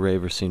been to a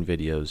rave or seen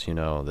videos, you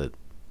know that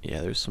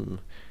Yeah, there's some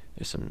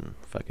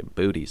fucking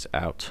booties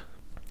out.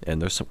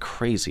 And there's some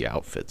crazy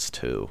outfits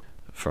too.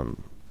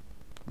 From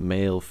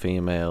male,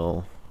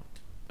 female,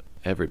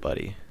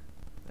 everybody.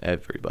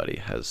 Everybody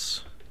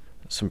has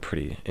some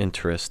pretty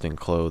interesting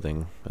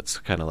clothing. That's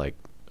kind of like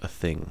a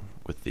thing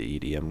with the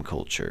EDM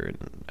culture,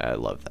 and I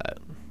love that.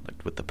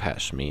 Like with the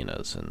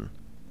pashminas and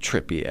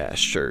trippy ass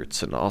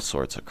shirts and all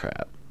sorts of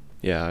crap.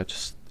 Yeah, I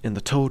just in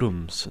the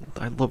totems.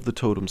 I love the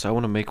totems. I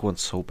want to make one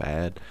so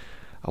bad.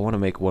 I want to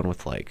make one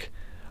with like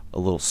a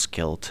little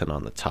skeleton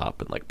on the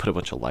top and like put a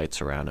bunch of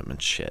lights around him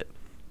and shit.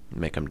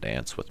 Make him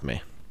dance with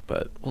me.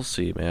 But we'll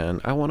see,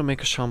 man. I want to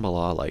make a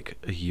Shambhala like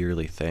a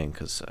yearly thing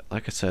because,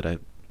 like I said, I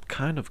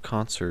kind of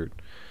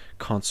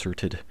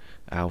concerted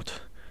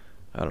out.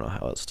 I don't know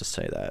how else to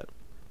say that.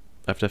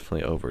 I've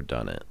definitely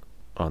overdone it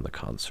on the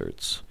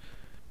concerts.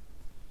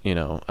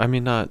 I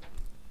mean, not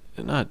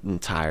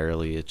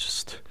entirely. It's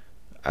just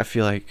I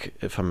feel like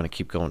if I'm gonna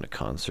keep going to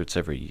concerts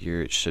every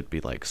year, it should be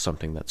like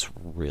something that's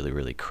really,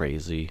 really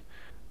crazy,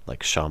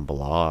 like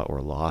Shambhala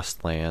or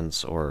Lost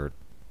Lands or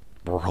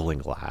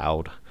Rolling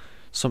Loud,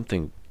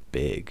 something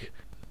big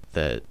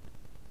that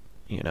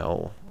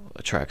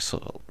attracts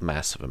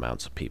massive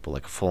amounts of people,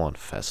 like a full-on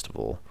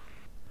festival.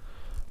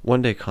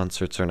 One day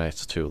concerts are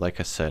nice too. Like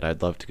I said,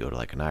 I'd love to go to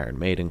like an Iron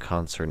Maiden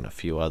concert and a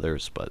few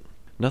others, but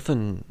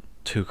nothing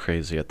too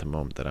crazy at the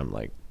moment that I'm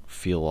like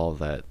feel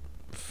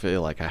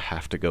like I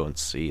have to go and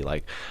see.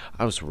 Like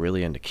I was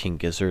really into King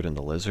Gizzard and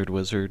the Lizard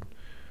Wizard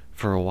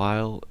for a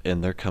while,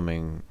 and they're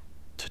coming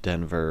to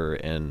Denver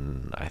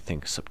in I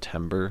think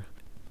September.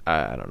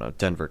 I don't know,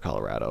 Denver,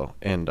 Colorado,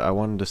 and I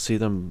wanted to see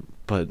them,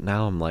 but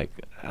now I'm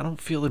like I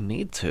don't feel the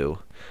need to.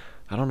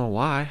 I don't know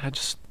why.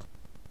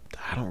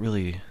 I don't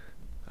really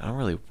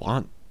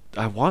want.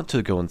 I want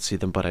to go and see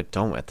them, but I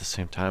don't at the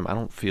same time. I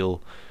don't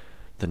feel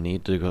the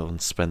need to go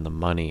and spend the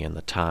money and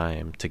the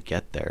time to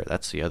get there.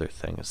 That's the other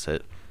thing is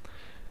that,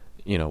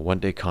 one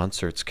day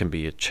concerts can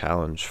be a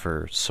challenge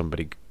for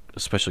somebody,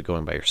 especially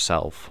going by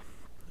yourself.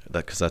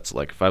 Because that's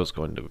like, if I was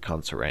going to a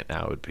concert right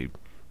now, it would be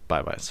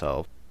by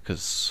myself.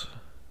 Because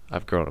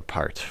I've grown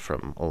apart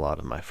from a lot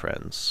of my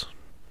friends.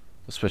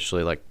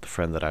 Especially like the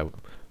friend that I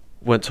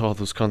went to all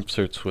those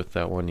concerts with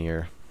that one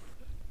year.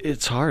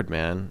 It's hard,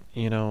 man.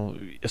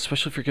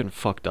 Especially if you're getting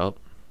fucked up.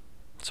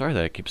 Sorry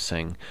that I keep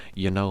saying,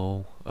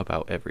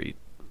 about every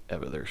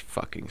other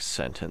fucking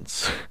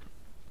sentence.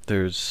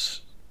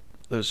 there's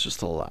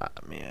just a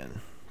lot,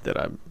 man, that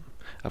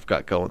I've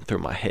got going through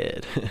my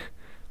head.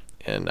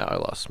 And now I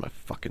lost my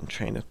fucking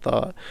train of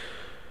thought.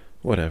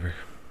 Whatever.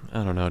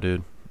 I don't know,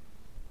 dude.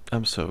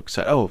 I'm so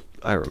excited. Oh,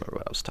 I remember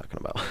what I was talking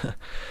about.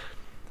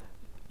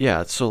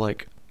 Yeah, so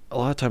like a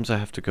lot of times I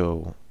have to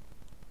go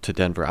to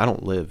Denver. I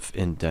don't live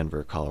in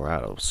Denver,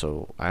 Colorado,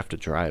 so I have to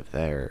drive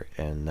there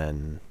and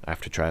then I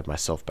have to drive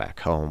myself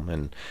back home.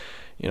 And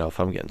if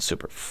I'm getting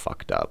super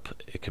fucked up,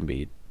 it can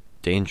be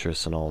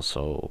dangerous and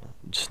also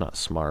just not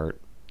smart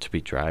to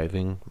be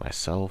driving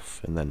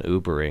myself. And then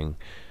Ubering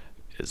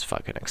is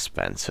fucking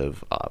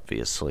expensive,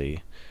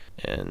 obviously,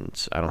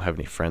 and I don't have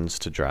any friends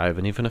to drive.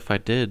 And even if I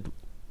did,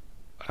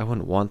 I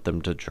wouldn't want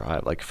them to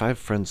drive. Like if I have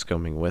friends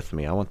coming with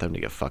me, I want them to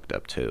get fucked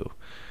up too.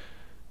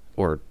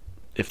 Or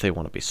if they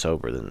want to be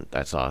sober, then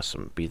that's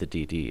awesome. Be the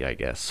DD, I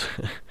guess.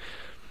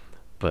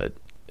 But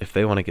if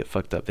they want to get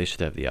fucked up, they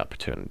should have the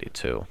opportunity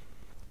too.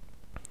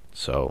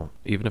 So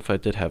even if I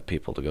did have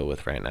people to go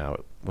with right now,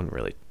 it wouldn't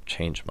really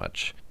change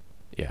much.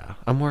 Yeah,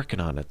 I'm working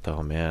on it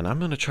though, man. I'm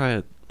gonna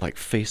try like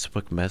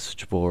Facebook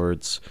message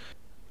boards.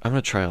 I'm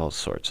gonna try all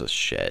sorts of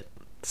shit.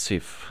 See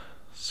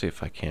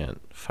if I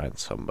can't find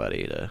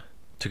somebody to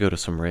go to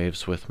some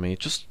raves with me.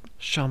 Just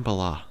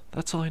Shambhala.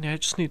 That's all I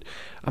need.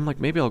 I'm like,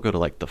 maybe I'll go to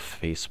like the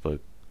Shambhala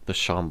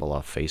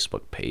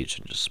Facebook page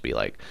and just be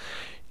like,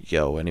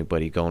 yo,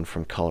 anybody going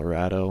from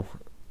Colorado?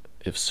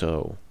 If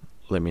so,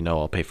 let me know.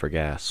 I'll pay for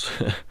gas.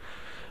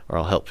 Or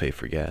I'll help pay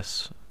for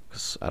gas.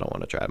 Because I don't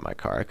want to drive my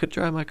car. I could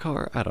drive my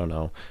car. I don't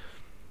know.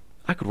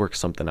 I could work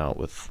something out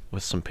with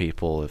some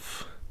people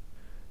if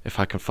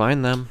I can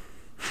find them.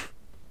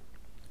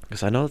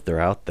 Because I know that they're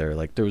out there.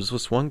 Like, there was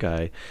this one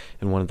guy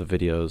in one of the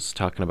videos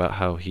talking about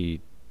how I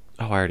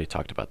already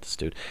talked about this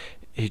dude.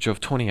 He drove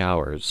 20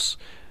 hours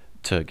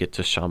to get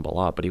to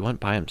Shambhala, but he went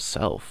by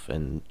himself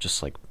and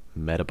just, like,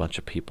 met a bunch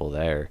of people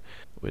there,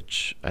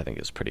 which I think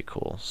is pretty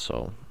cool.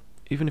 So,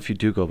 even if you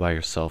do go by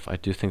yourself, I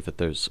do think that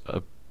there's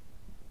a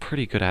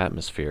pretty good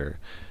atmosphere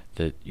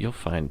that you'll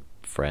find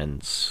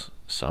friends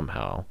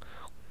somehow.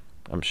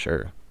 I'm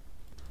sure.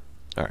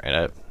 Alright,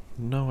 I have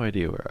no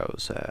idea where I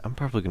was at. I'm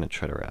probably going to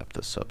try to wrap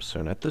this up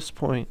soon. At this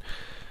point,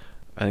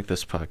 I think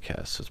this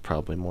podcast is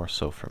probably more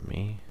so for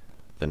me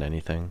than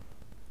anything.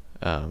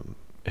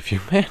 If you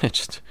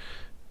managed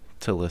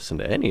to listen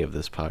to any of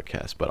this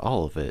podcast, but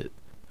all of it,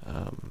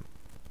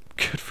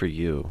 good for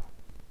you.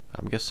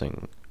 I'm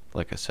guessing,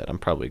 like I said, I'm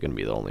probably going to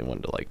be the only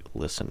one to like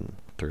listen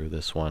through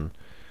this one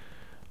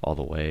all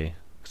the way.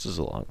 This is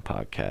a long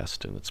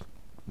podcast, and it's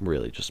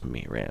really just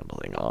me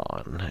rambling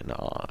on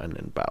and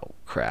about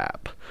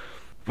crap.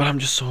 But I'm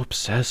just so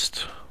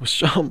obsessed with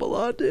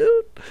Shambhala,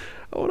 dude.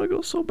 I want to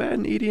go so bad.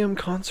 And EDM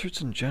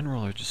concerts in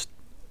general are just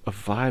a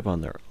vibe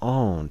on their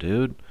own,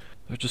 dude.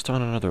 They're just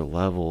on another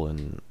level,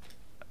 and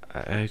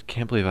I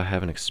can't believe I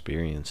haven't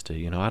experienced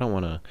it. I don't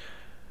want to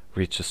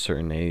reach a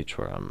certain age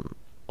where I'm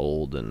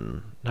old,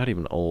 and not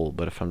even old,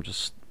 but if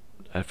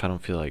I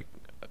don't feel like,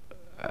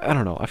 I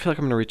don't know, I feel like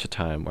I'm going to reach a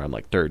time where I'm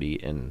like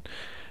 30 and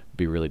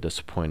be really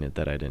disappointed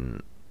that I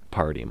didn't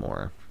party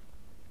more,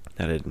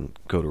 that I didn't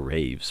go to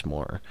raves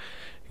more,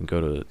 and go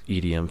to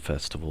EDM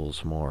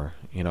festivals more.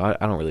 I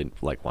don't really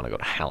like want to go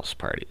to house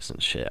parties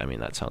and shit. I mean,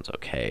 that sounds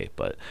okay,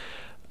 but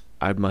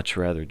I'd much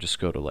rather just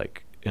go to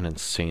like an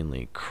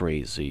insanely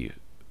crazy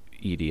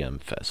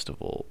EDM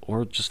festival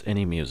or just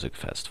any music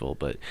festival,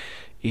 but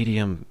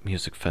EDM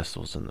music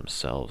festivals in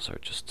themselves are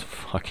just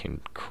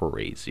fucking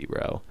crazy,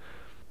 bro.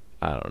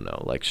 I don't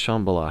know. Like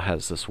Shambhala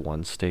has this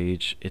one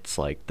stage. It's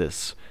like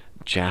this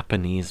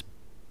Japanese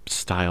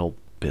style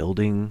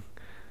building,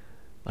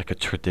 like a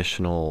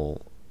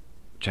traditional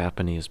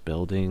Japanese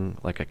building,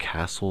 like a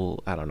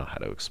castle. I don't know how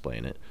to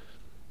explain it.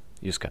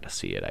 You just gotta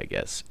see it, I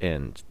guess.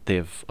 And they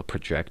have a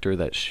projector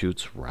that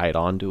shoots right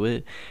onto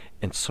it,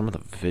 and some of the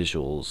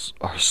visuals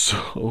are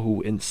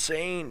so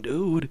insane,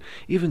 dude.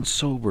 Even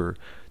sober,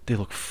 they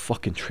look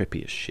fucking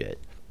trippy as shit.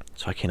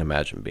 So I can't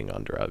imagine being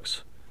on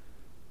drugs,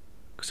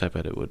 because I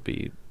bet it would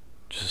be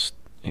just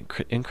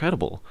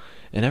incredible.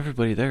 And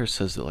everybody there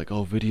says that, like,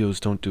 oh, videos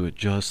don't do it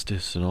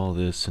justice and all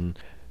this, and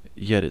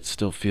yet it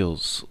still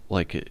feels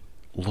like it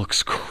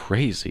looks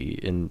crazy,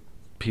 and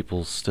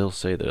people still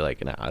say they're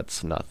like, nah,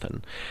 it's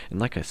nothing. And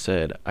like I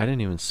said, I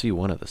didn't even see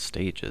one of the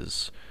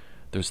stages.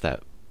 There's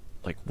that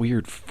like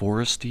weird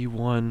foresty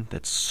one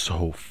that's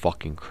so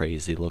fucking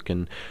crazy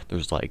looking.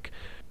 There's like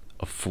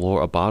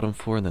a bottom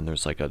floor, and then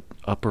there's like a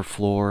upper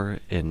floor,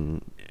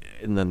 and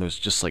then there's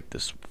just like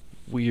this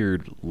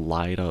weird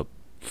light up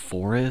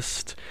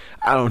forest.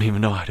 I don't even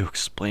know how to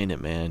explain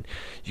it, man.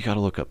 You gotta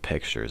look up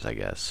pictures, I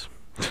guess,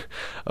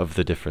 of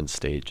the different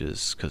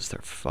stages, because they're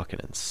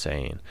fucking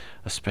insane.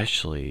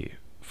 Especially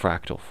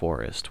Fractal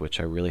Forest, which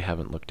I really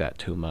haven't looked at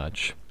too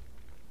much,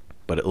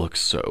 but it looks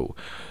so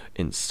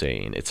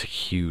insane. It's a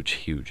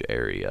huge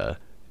area,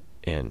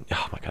 and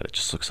oh my god, it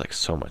just looks like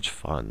so much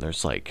fun.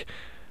 There's like,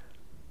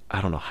 I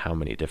don't know how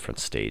many different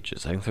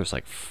stages. I think there's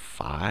like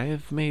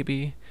 5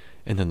 maybe,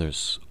 and then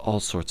there's all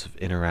sorts of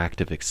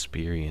interactive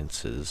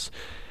experiences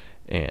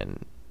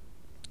and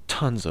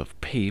tons of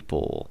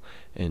people,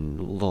 and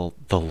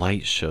the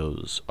light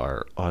shows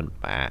are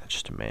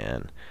unmatched,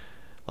 man.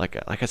 Like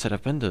I said,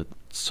 I've been to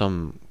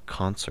some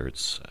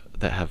concerts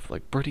that have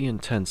like pretty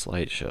intense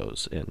light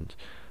shows, and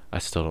I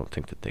still don't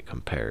think that they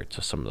compare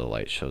to some of the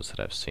light shows that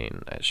I've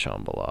seen at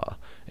Shambhala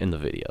in the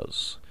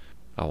videos.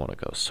 I want to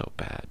go so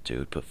bad,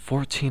 dude, but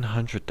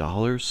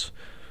 $1,400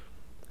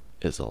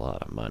 is a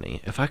lot of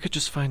money. If I could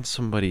just find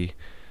somebody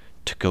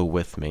to go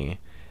with me,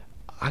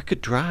 I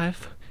could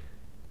drive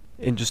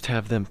and just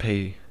have them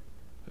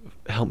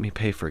help me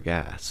pay for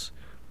gas,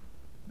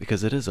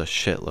 because it is a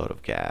shitload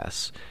of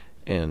gas.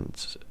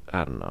 And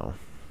I don't know,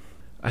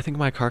 I think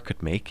my car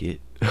could make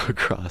it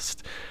across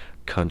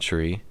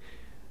country.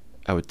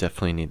 I would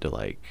definitely need to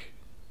like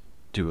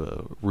do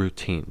a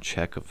routine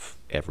check of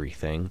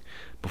everything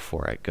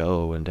before I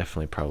go, and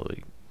definitely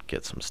probably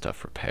get some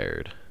stuff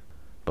repaired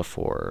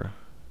before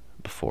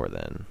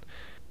then.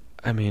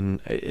 I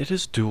mean, it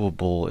is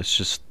doable. It's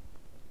just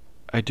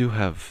I do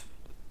have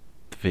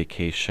the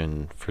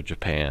vacation for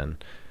Japan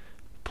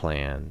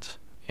planned,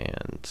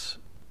 and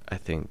I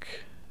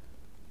think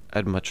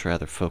I'd much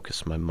rather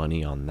focus my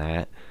money on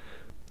that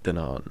than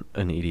on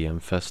an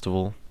EDM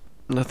festival.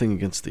 Nothing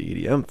against the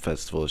EDM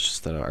festival, it's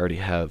just that I already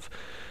have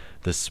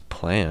this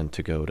plan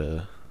to go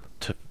to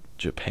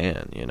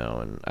Japan, and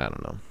I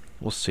don't know.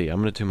 We'll see.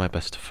 I'm going to do my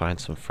best to find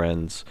some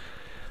friends.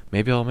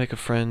 Maybe I'll make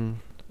a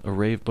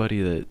rave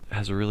buddy that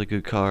has a really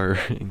good car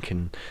and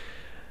can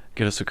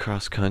get us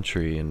across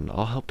country, and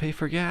I'll help pay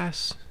for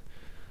gas.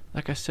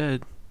 Like I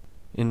said,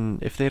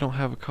 and if they don't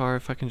have a car,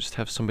 if I can just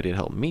have somebody to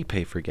help me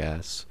pay for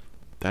gas,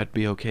 that'd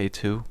be okay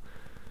too,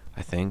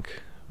 I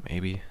think,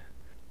 maybe.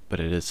 But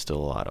it is still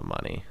a lot of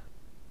money.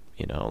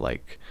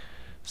 Like,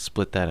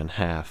 split that in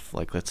half.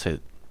 Like, let's say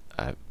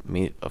I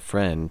meet a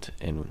friend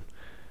and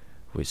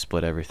we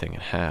split everything in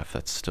half.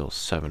 That's still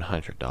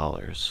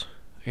 $700.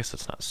 I guess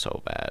that's not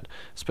so bad,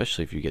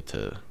 especially if you get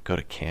to go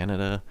to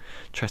Canada,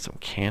 try some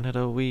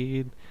Canada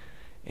weed,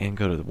 and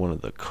go to one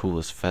of the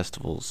coolest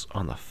festivals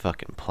on the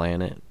fucking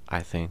planet,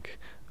 I think.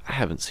 I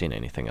haven't seen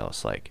anything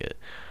else like it.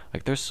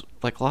 Like, there's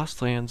like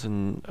Lost Lands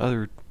and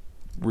other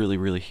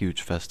really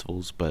huge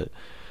festivals, but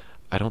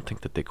I don't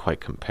think that they quite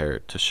compare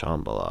to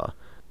Shambhala.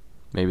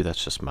 Maybe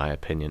that's just my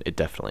opinion. It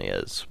definitely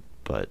is.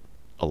 But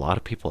a lot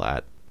of people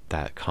at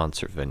that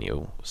concert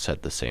venue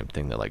said the same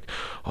thing. They're like,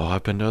 oh,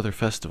 I've been to other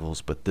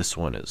festivals, but this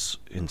one is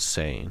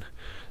insane.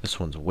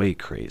 This one's way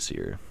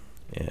crazier.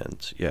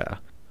 And yeah,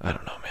 I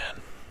don't know,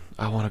 man.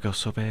 I want to go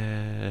so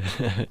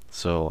bad.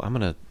 So I'm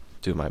going to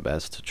do my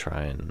best to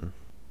try and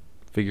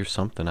figure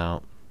something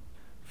out.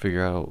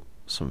 Figure out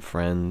some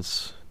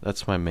friends.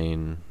 That's my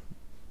main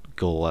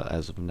goal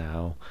as of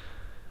now.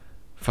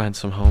 Find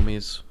some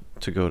homies,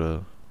 to go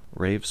to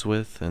raves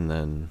with, and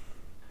then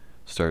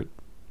start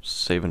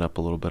saving up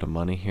a little bit of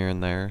money here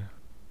and there.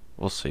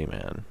 We'll see,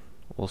 man.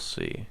 We'll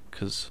see.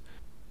 'Cause,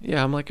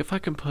 yeah, I'm like, if I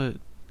can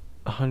put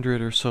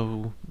 $100 or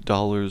so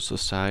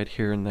aside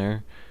here and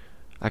there,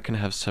 I can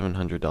have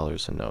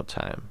 $700 in no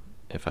time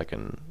if I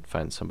can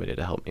find somebody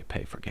to help me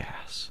pay for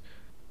gas.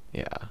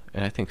 Yeah,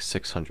 and I think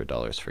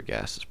 $600 for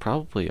gas is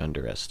probably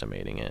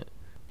underestimating it.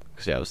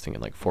 Because, yeah, I was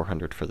thinking like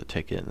 $400 for the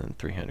ticket and then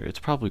 $300. It's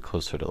probably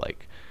closer to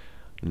like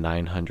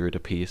 $900 a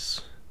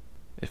piece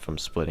if I'm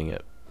splitting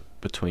it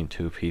between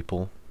two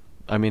people.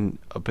 I mean,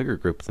 a bigger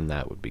group than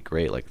that would be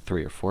great. Like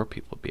 3 or 4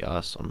 people would be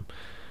awesome.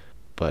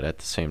 But at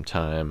the same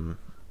time,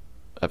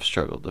 I've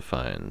struggled to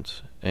find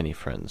any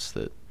friends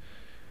that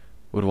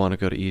would want to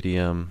go to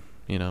EDM,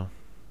 you know?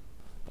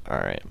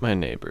 Alright, my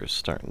neighbor's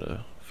starting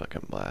to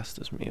fucking blast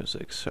his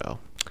music, so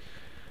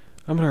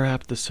I'm gonna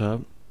wrap this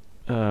up.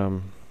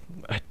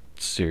 I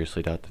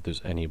seriously doubt that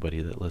there's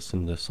anybody that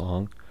listened to this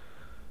song.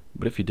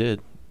 But if you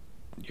did,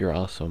 you're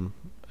awesome.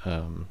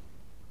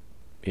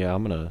 Yeah,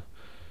 I'm gonna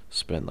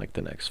spend like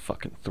the next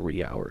fucking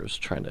 3 hours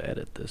trying to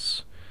edit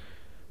this.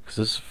 Because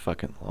this is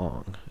fucking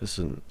long. This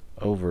is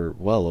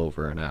well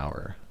over an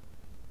hour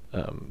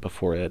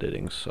before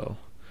editing, so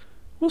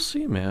we'll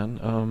see,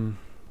 man.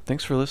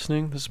 Thanks for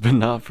listening. This has been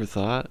Not for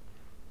Thought.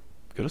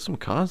 Go to some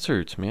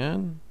concerts,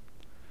 man.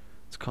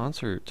 It's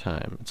concert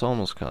time. It's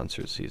almost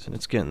concert season.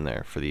 It's getting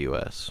there for the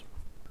US.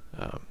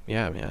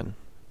 Yeah, man.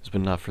 It's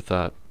been Not for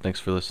Thought. Thanks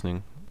for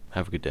listening.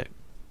 Have a good day.